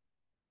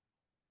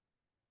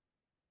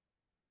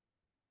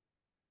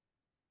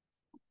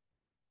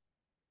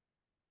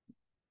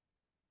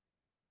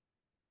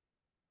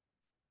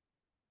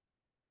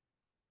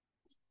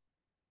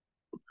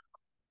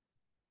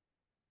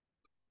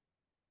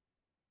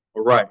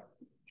 All right.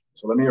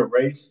 So let me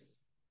erase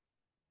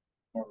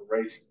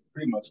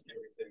pretty much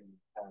everything.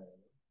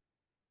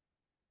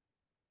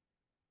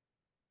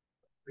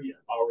 Yeah,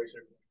 I'll erase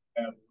everything.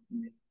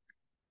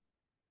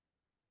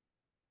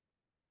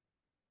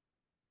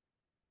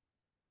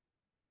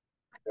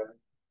 Okay.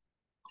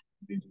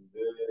 Let me do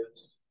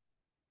this.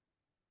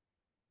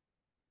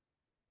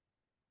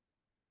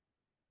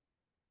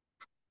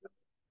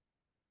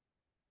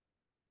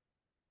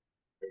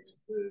 Erase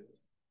this.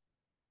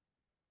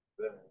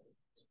 That.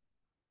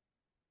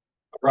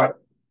 All right.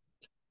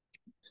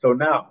 So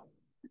now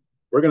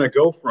we're going to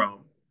go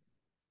from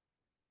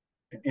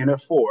an N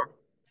of 4,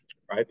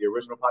 right? The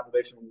original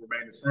population will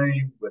remain the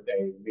same with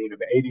a mean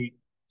of 80,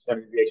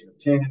 standard deviation of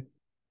 10.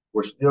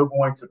 We're still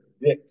going to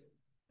predict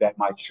that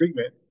my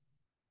treatment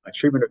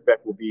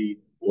effect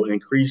will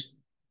increase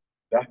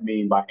that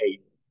mean by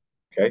 8.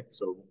 Okay,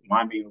 so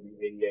my mean will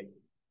be 88.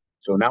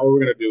 So now what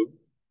we're going to do,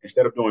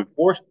 instead of doing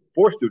four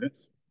students,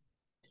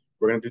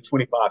 we're going to do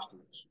 25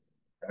 students.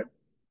 Okay,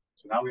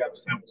 so now we have a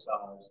sample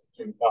size of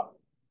 25.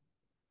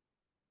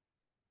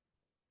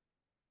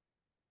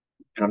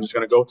 And I'm just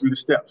going to go through the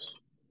steps.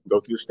 Go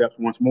through the steps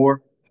once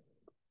more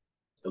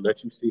to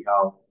let you see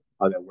how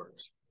that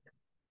works.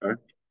 Okay.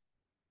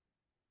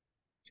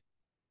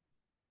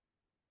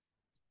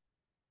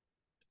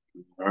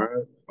 All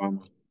right.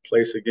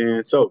 Place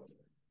again. So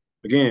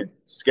again,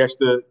 sketch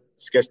the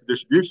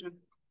distribution.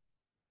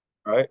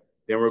 All right.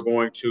 Then we're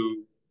going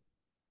to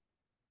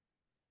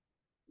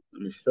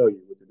let me show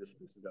you what the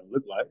distribution is going to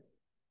look like.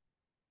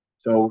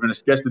 So we're going to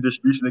sketch the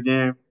distribution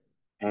again,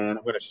 and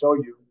I'm going to show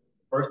you.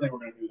 First thing we're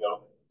going to do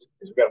though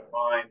is we got to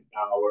find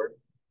our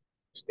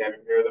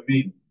standard error of the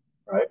mean.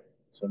 Right.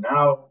 So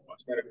now our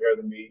standard error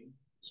of the mean.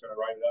 Just going to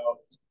write it out.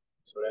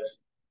 So that's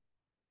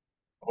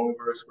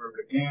over square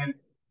root of n,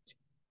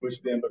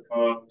 which then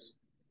becomes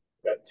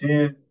that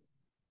 10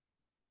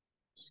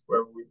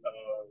 square root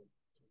of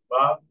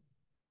 5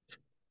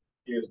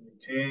 gives me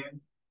 10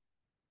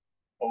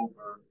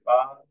 over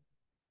 5,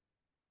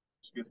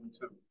 which gives me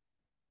 2.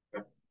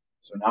 Okay.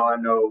 So now I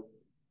know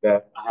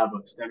that I have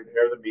a standard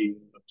error of the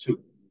mean of 2.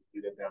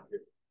 Do that down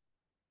here.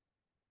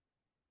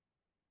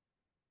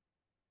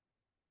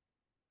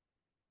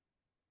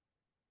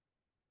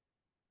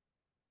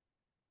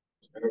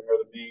 Standard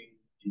error of the mean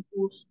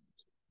equals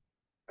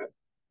 2. Okay.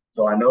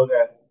 So I know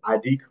that I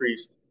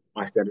decreased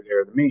my standard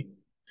error of the mean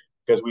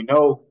because we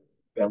know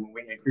that when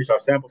we increase our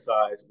sample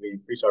size, we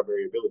increase our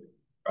variability,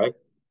 right?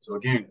 So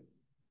again,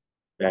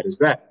 that is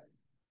that.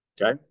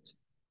 Okay.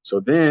 So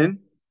then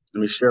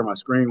let me share my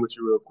screen with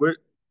you real quick.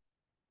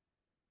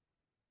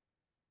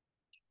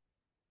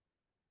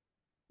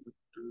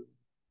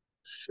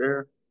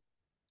 Share.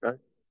 Okay.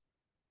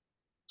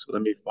 So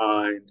let me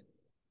find.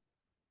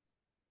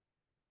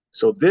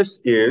 So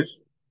this is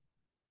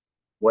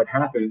what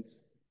happens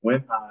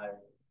when I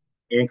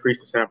increase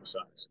the sample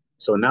size.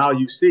 So now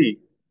you see,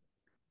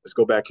 let's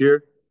go back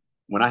here.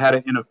 When I had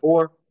an N of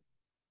 4,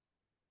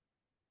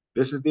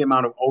 this is the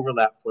amount of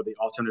overlap for the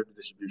alternative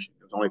distribution.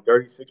 It was only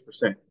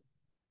 36%,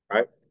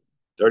 right?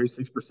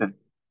 36%.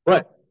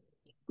 But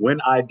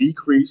when I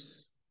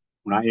increase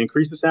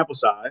the sample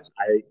size,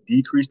 I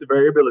decrease the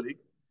variability,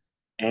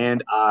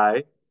 and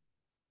I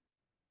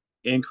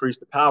increase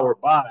the power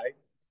by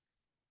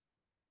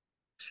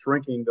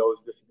shrinking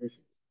those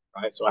distributions,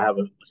 right? So I have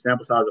a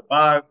sample size of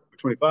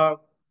 25,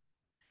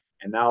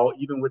 and now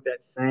even with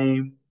that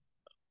same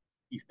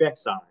effect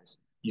size,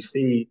 you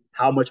see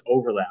how much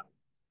overlap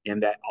in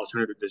that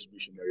alternative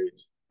distribution there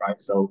is,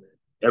 right? So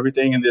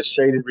everything in this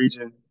shaded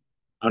region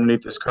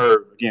underneath this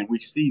curve, again, we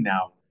see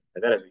now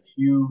that that is a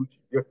huge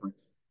difference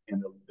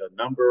in the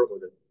number or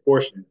the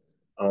portion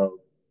of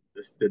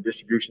the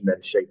distribution that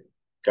is shaded,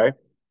 okay?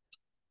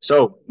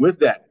 So with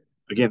that,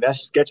 again,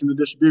 that's sketching the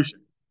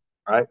distribution,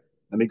 right?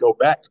 Let me go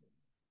back,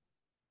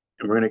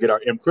 and we're going to get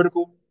our M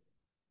critical.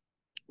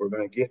 We're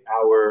going to get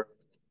our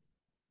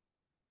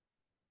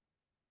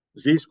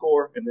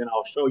Z-score, and then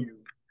I'll show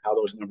you how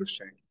those numbers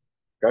change,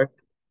 okay?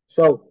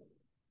 So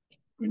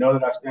we know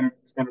that our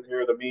standard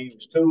error of the mean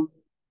is 2.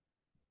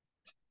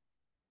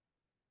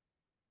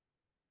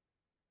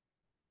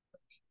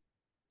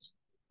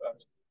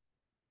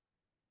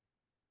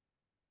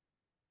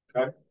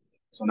 Okay.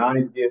 So now I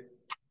need to get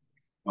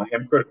my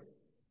M critical.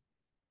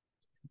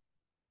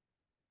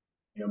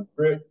 M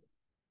crit,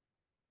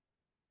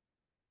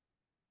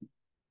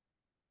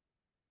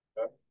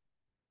 okay,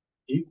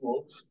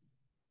 equals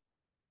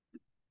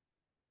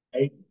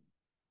 8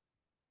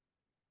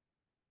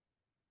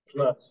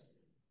 plus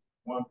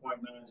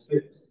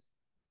 1.96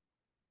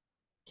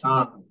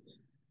 times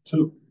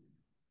 2,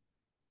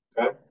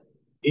 okay,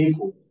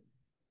 equals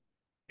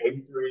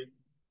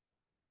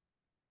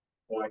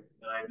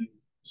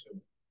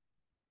 83.92.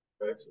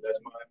 Okay, so that's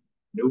my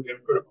new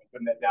M critical. I'm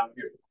putting that down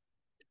here.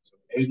 So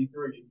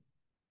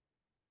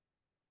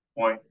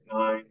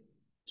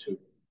 83.92.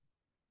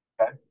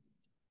 Okay.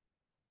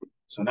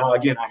 So now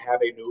again, I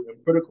have a new M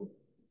critical.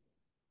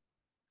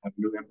 I have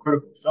a new M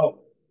critical. So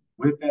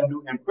with that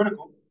new M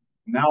critical,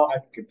 now I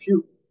can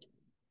compute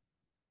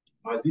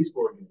my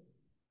Z-score again.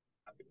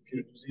 I can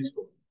compute a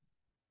Z-score.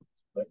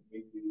 Let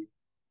me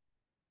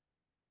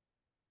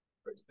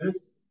fix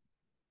this.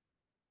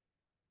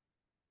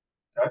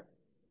 Okay.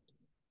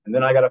 And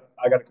then I gotta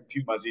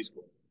compute my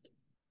Z-score.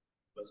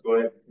 Let's go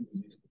ahead and compute the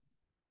Z-score.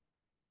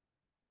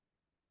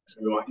 So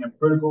we want M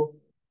critical,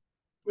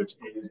 which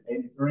is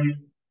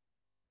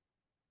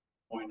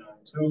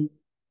 83.92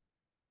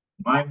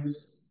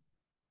 minus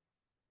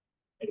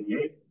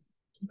 88,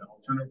 the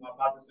alternative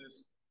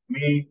hypothesis,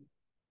 mean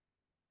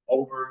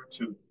over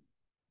 2.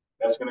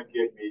 That's going to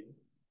give me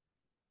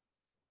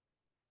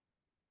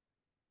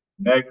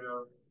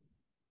negative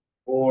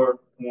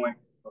 4.8.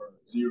 or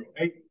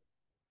 0.08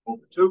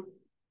 over 2,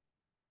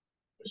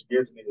 which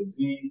gives me a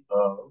z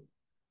of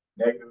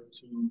negative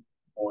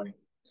 2.0.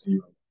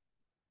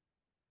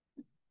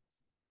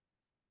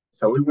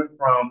 So we went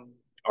from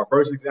our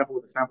first example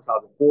with a sample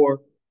size of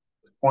 4,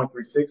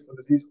 0.36 for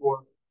the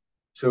z-score,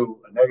 to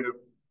a negative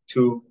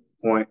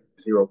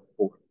 2.04.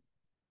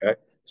 Okay.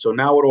 So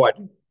now what do I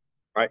do?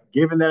 Right.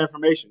 Given that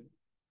information,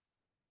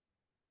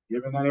 I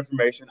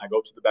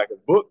go to the back of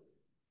the book,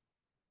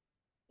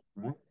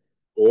 right,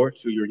 or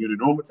to your unit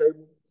normal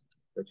table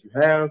that you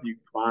have. You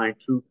find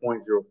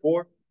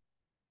 2.04,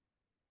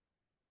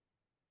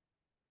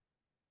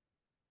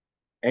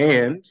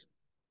 and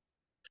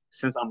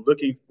since I'm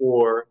looking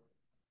for,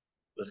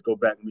 let's go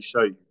back and let me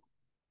show you.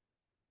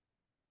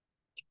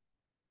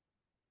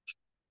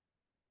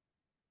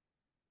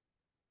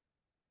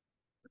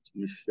 Let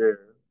me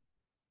share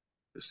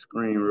the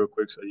screen real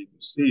quick so you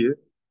can see it.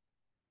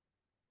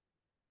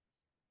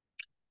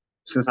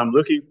 Since I'm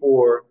looking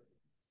for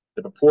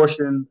the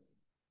proportion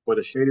for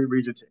the shaded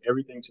region to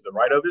everything to the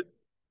right of it,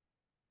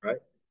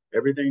 right?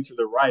 Everything to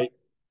the right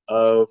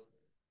of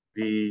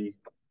the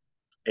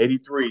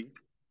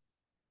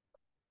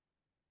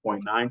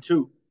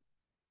 83.92.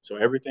 So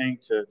everything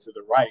to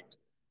the right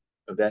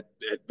of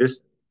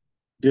this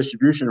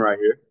distribution right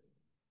here,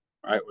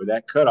 right, or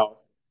that cutoff,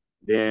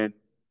 then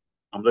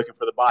I'm looking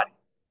for the body.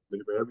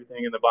 Looking for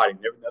everything in the body.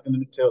 Nothing in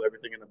the tail,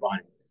 everything in the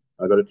body.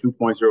 I go to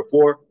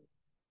 2.04,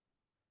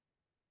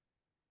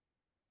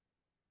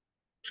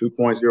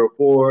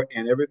 2.04,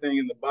 and everything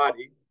in the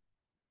body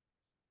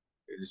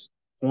is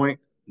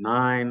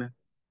 0.9793.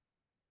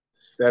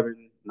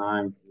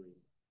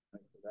 So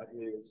that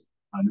is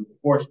my new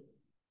proportion.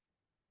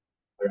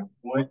 I got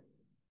point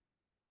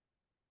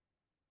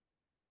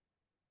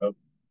of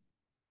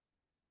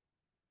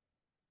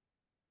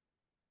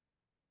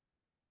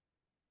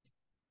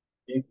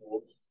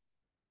equals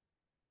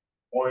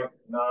 0.9793,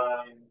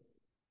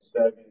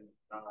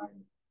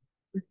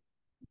 okay,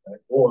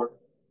 or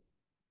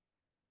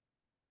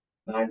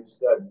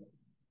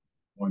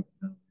 97.9%.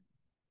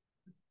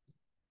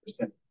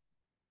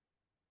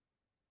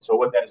 So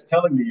what that is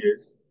telling me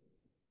is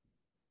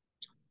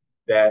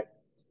that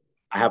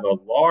I have a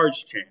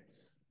large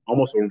chance,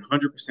 almost a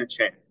 100%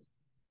 chance,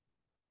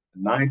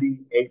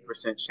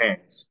 98%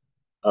 chance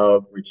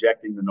of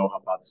rejecting the null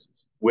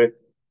hypothesis with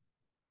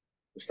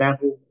the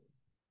sample,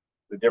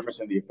 the difference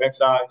in the effect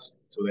size,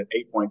 so that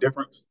 8-point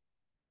difference,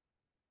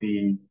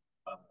 the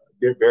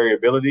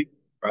variability,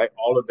 right?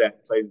 All of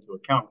that plays into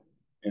account.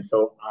 And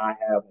so I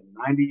have a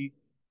 98%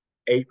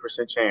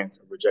 chance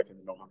of rejecting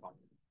the null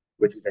hypothesis,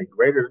 which is a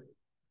greater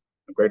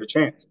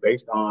chance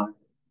based on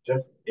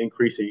just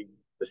increasing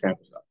the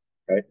sample size.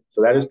 Okay,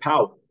 so that is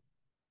power.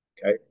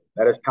 Okay,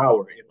 that is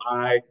power. If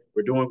I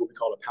were doing what we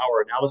call a power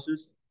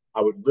analysis,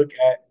 I would look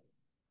at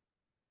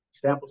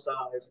sample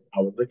size, I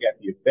would look at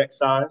the effect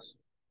size,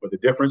 or the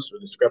difference or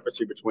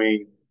discrepancy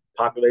between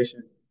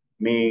population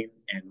mean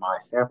and my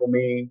sample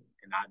mean,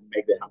 and I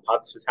make that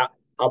hypothesis.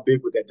 How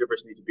big would that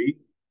difference need to be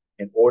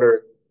in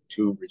order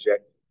to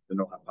reject the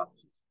null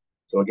hypothesis?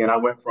 So again, I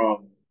went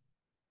from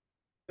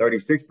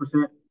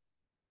 36%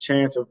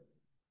 chance of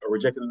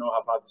rejecting the null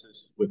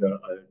hypothesis with a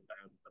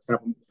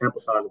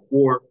sample size of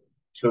 4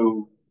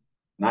 to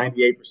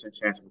 98%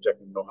 chance of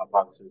rejecting the null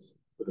hypothesis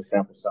with a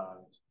sample size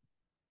of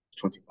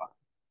 25.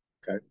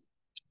 Okay,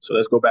 so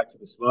let's go back to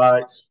the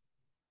slides,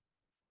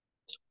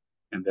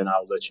 and then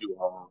I'll let you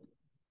all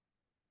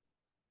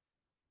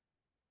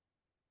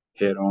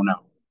head on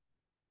out.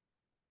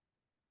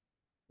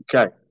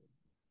 Okay.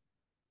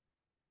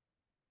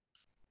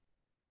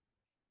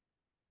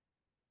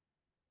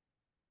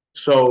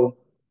 So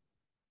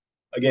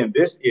again,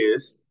 this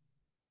is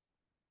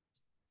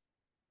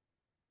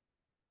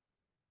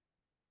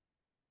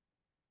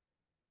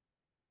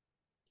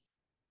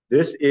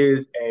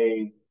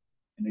an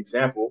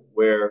example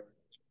where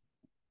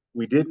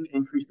we didn't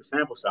increase the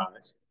sample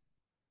size,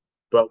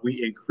 but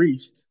we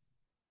increased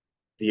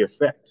the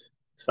effect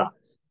size.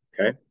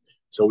 Okay,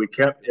 so we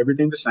kept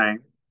everything the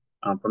same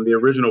from the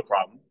original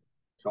problem.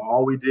 So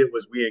all we did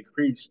was we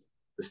increased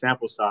the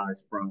sample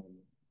size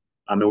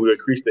we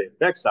increased the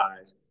effect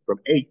size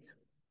from 8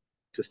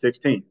 to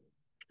 16.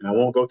 And I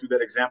won't go through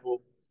that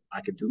example.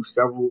 I could do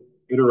several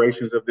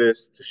iterations of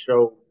this to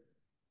show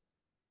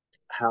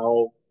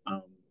how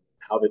um,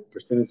 how the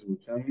percentages will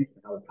change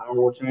and how the power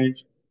will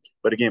change.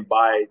 But again,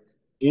 by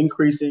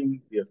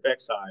increasing the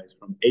effect size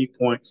from 8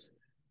 points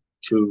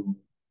to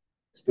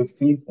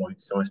 16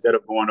 points, so instead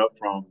of going up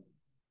from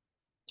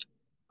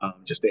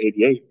just to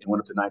 88, it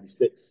went up to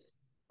 96,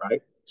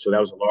 right? So that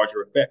was a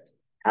larger effect.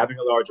 Having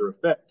a larger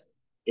effect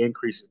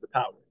increases the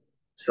power.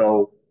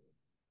 So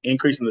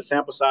increasing the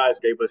sample size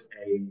gave us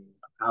a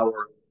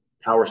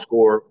power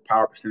score,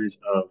 power percentage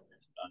of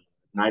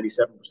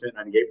 97%,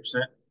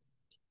 98%.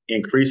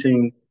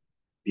 Increasing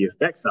the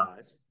effect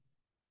size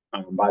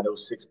by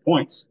those 6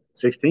 points,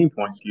 16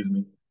 points,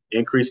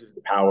 increases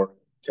the power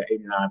to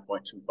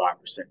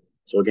 89.25%.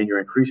 So again, you're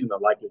increasing the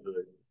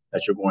likelihood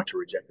that you're going to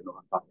reject the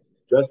null hypothesis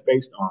just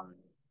based on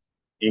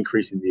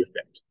increasing the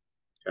effect,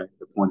 okay,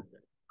 the point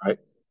effect, right?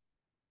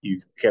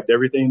 You kept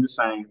everything the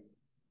same.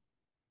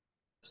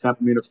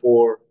 Sample mean of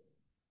 4,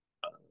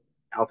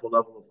 alpha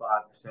level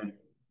of 5%,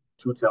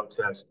 two-tailed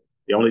test.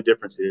 The only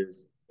difference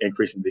is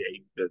increasing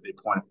the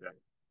point effect.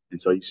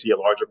 And so you see a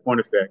larger point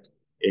effect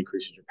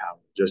increases your power,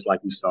 just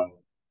like we saw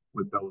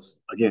with those,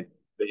 again,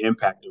 the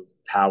impact of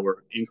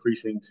power,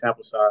 increasing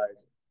sample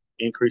size,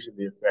 increasing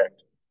the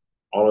effect,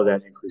 all of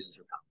that increases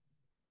your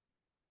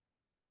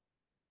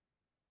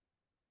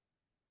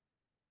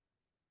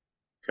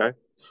power. Okay.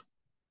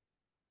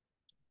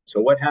 So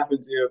what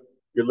happens if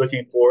you're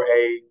looking for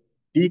a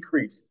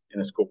decrease in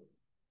a score,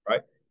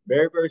 right?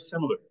 Very, very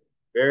similar.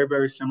 Very,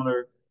 very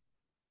similar.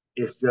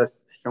 It's just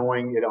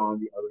showing it on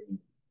the other end,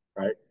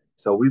 right?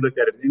 So we looked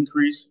at an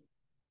increase,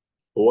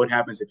 but what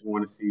happens if you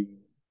want to see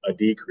a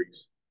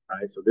decrease,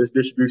 right? So this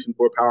distribution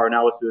for power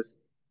analysis,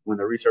 when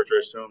the researcher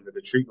assumes that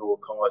the treatment will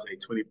cause a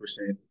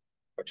 20%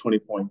 or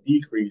 20-point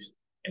decrease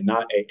and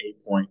not a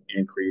 8-point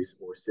increase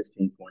or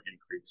 16-point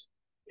increase,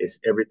 it's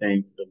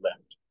everything to the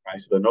left, right?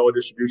 So the NOAA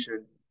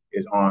distribution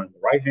is on the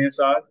right-hand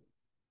side,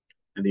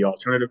 and the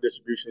alternative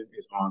distribution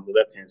is on the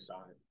left-hand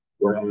side.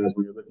 Whereas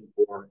when you're looking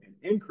for an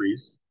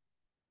increase,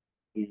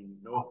 the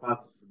NOAA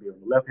hypothesis would be on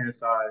the left-hand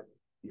side,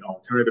 the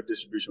alternative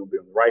distribution would be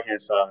on the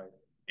right-hand side,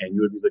 and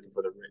you would be looking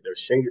for the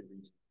shaded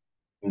region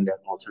in that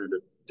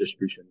alternative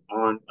distribution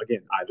on,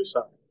 again, either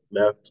side,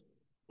 left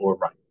or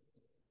right.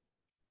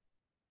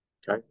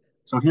 Okay,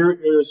 so here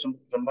is some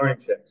learning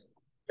checks.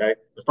 Okay,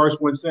 the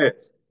first one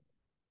says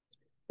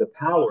the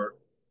power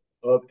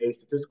of a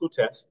statistical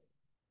test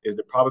is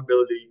the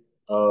probability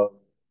of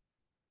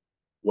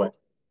what?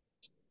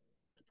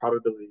 The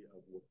probability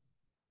of what?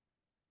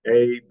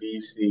 A, B,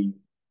 C,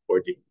 or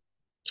D.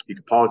 You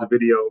can pause the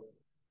video,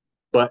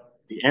 but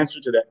the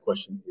answer to that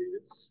question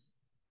is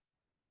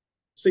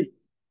C,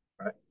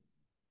 right?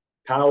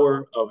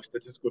 Power of a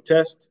statistical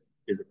test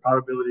is the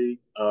probability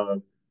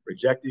of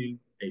rejecting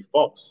a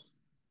false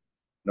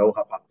null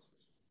hypothesis,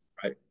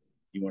 right?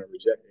 You want to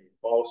reject a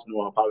false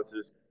null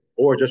hypothesis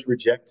or just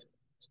reject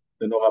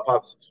the null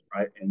hypothesis,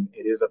 right? And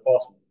it is a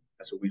false one.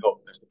 That's what we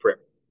hope. That's the prayer,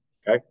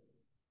 okay?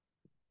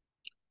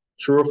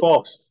 True or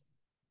false?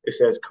 It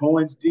says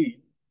Cohen's D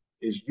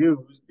is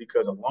used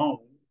because alone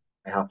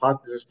a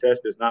hypothesis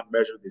test does not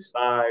measure the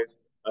size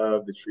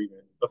of the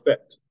treatment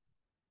effect.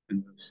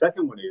 And the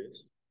second one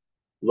is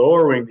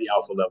lowering the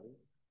alpha level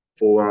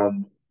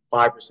from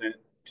 5%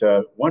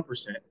 to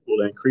 1%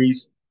 will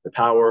increase the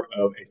power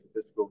of a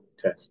statistical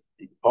test.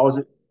 You can pause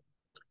it.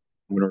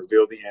 I'm going to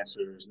reveal the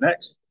answers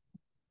next.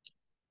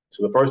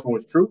 So the first one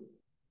was true,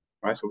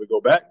 right? So we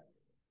go back.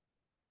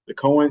 The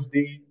Cohen's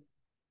D,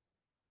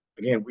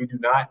 again, we do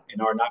not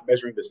and are not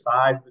measuring the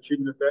size of the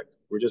treatment effect.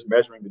 We're just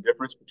measuring the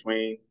difference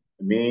between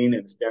the mean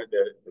and the standard,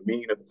 the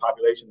mean of the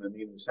population and the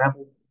mean of the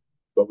sample.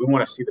 But we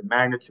want to see the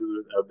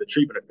magnitude of the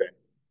treatment effect.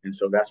 And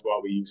so that's why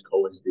we use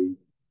Cohen's D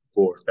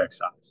for effect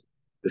size.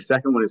 The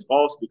second one is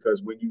false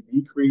because when you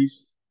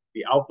decrease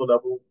the alpha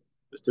level,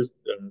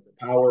 the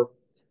power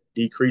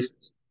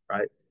decreases,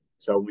 right?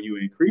 So when you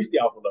increase the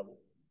alpha level,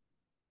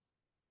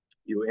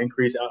 you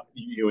increase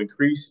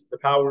the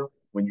power.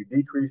 When you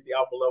decrease the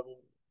alpha level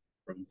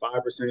from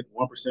 5% to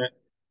 1%,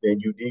 then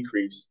you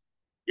decrease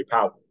your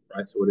power,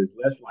 right? So it is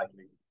less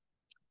likely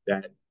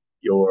that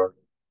your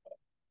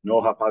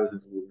null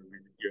hypothesis will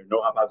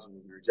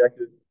be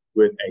rejected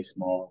with a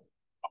small.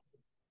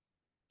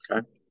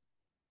 Okay.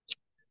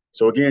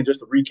 So again,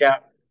 just to recap,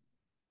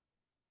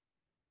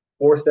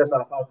 4 steps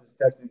of hypothesis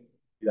testing.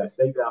 You got to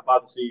state the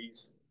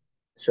hypotheses,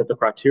 set the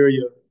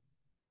criteria,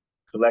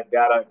 collect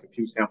data,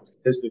 compute sample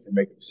statistics, and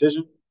make a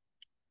decision.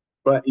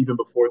 But even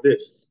before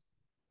this,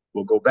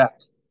 we'll go back.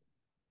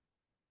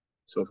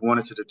 So if we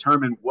wanted to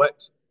determine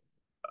what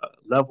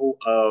level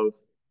of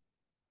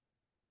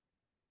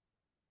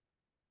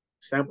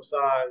sample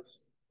size,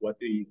 what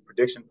the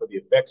prediction for the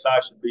effect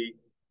size should be,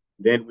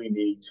 then we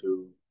need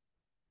to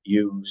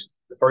use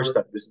the first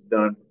step. This is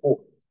done before,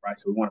 right?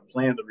 So we want to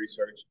plan the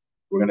research.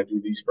 We're going to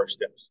do these first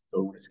steps. So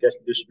we want to sketch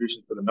the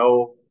distribution for the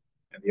null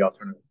and the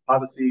alternative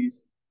hypotheses.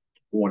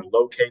 We want to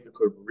locate the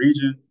critical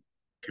region,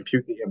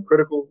 compute the M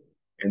critical,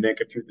 and then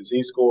compute the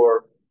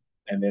Z-score,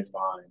 and then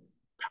find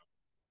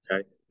power,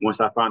 okay? Once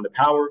I find the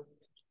power,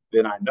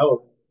 then I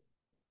know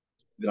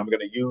that I'm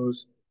going to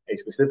use a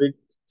specific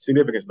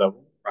significance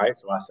level, right?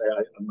 So I say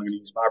I'm going to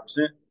use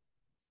 5%.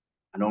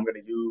 I know I'm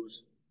going to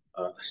use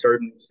a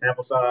certain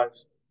sample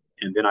size,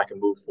 and then I can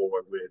move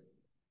forward with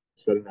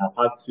setting the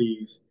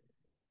hypotheses,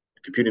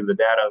 computing the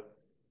data,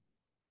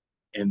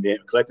 and then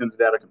collecting the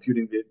data,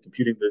 computing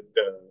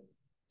the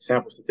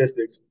sample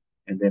statistics,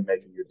 and then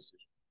making your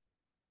decision.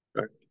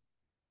 Okay.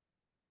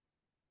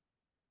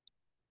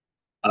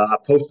 I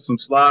posted some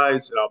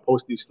slides, and I'll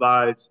post these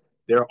slides.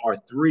 There are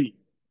 3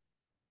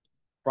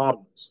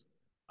 problems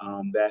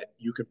that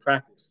you can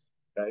practice.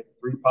 Okay,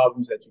 3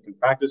 problems that you can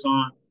practice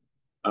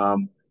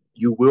on.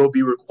 You will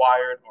be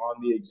required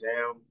on the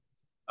exam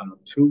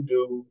to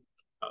do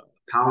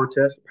power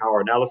test,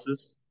 power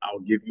analysis. I'll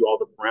give you all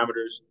the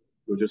parameters.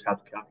 You'll just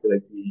have to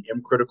calculate the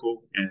M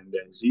critical and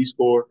then Z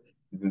score,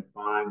 and then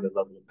find the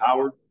level of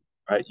power.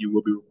 Right, you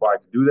will be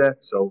required to do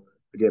that. So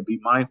again, be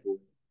mindful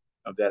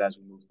of that as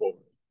we move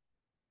forward.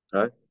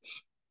 Okay.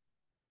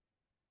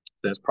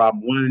 That's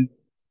problem one.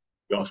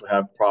 You also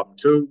have problem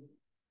two,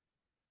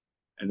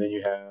 and then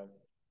you have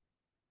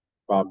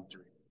problem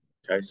three.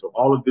 Okay. So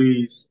all of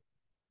these,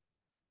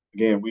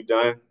 again, we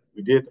did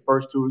the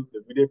first two,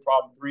 we did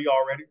problem three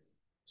already.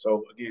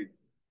 So again,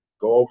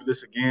 go over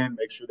this again,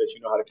 make sure that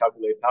you know how to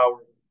calculate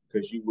power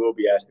because you will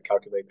be asked to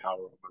calculate power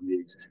on the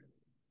exam.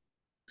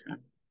 Okay.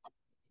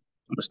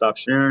 I'm gonna stop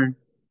sharing.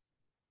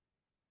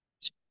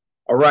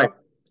 All right.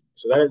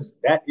 So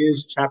that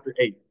is chapter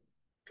 8.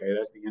 Okay,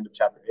 that's the end of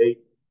chapter 8.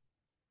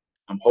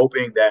 I'm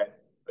hoping that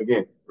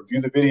again,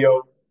 review the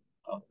video.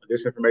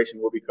 This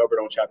information will be covered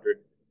on chapter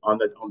on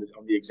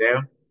the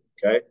exam.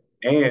 Okay,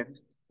 and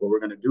what we're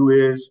going to do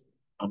is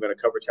I'm going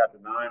to cover chapter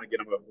 9 again.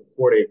 I'm going to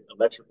record a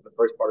lecture for the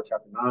first part of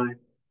chapter 9.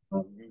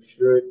 You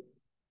should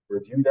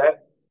review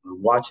that,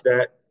 watch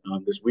that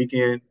this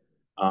weekend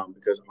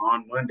because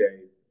on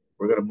Monday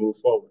we're going to move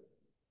forward.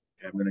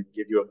 And I'm going to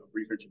give you a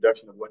brief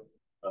introduction of what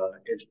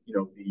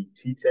the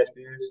t-test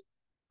is,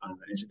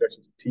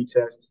 introduction to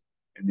t-tests,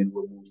 and then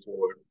we'll move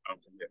forward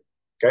from there.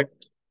 Okay.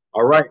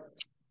 All right.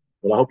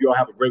 Well, I hope you all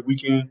have a great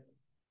weekend,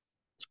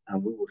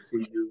 and we will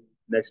see you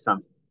next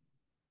time.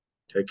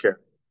 Take care.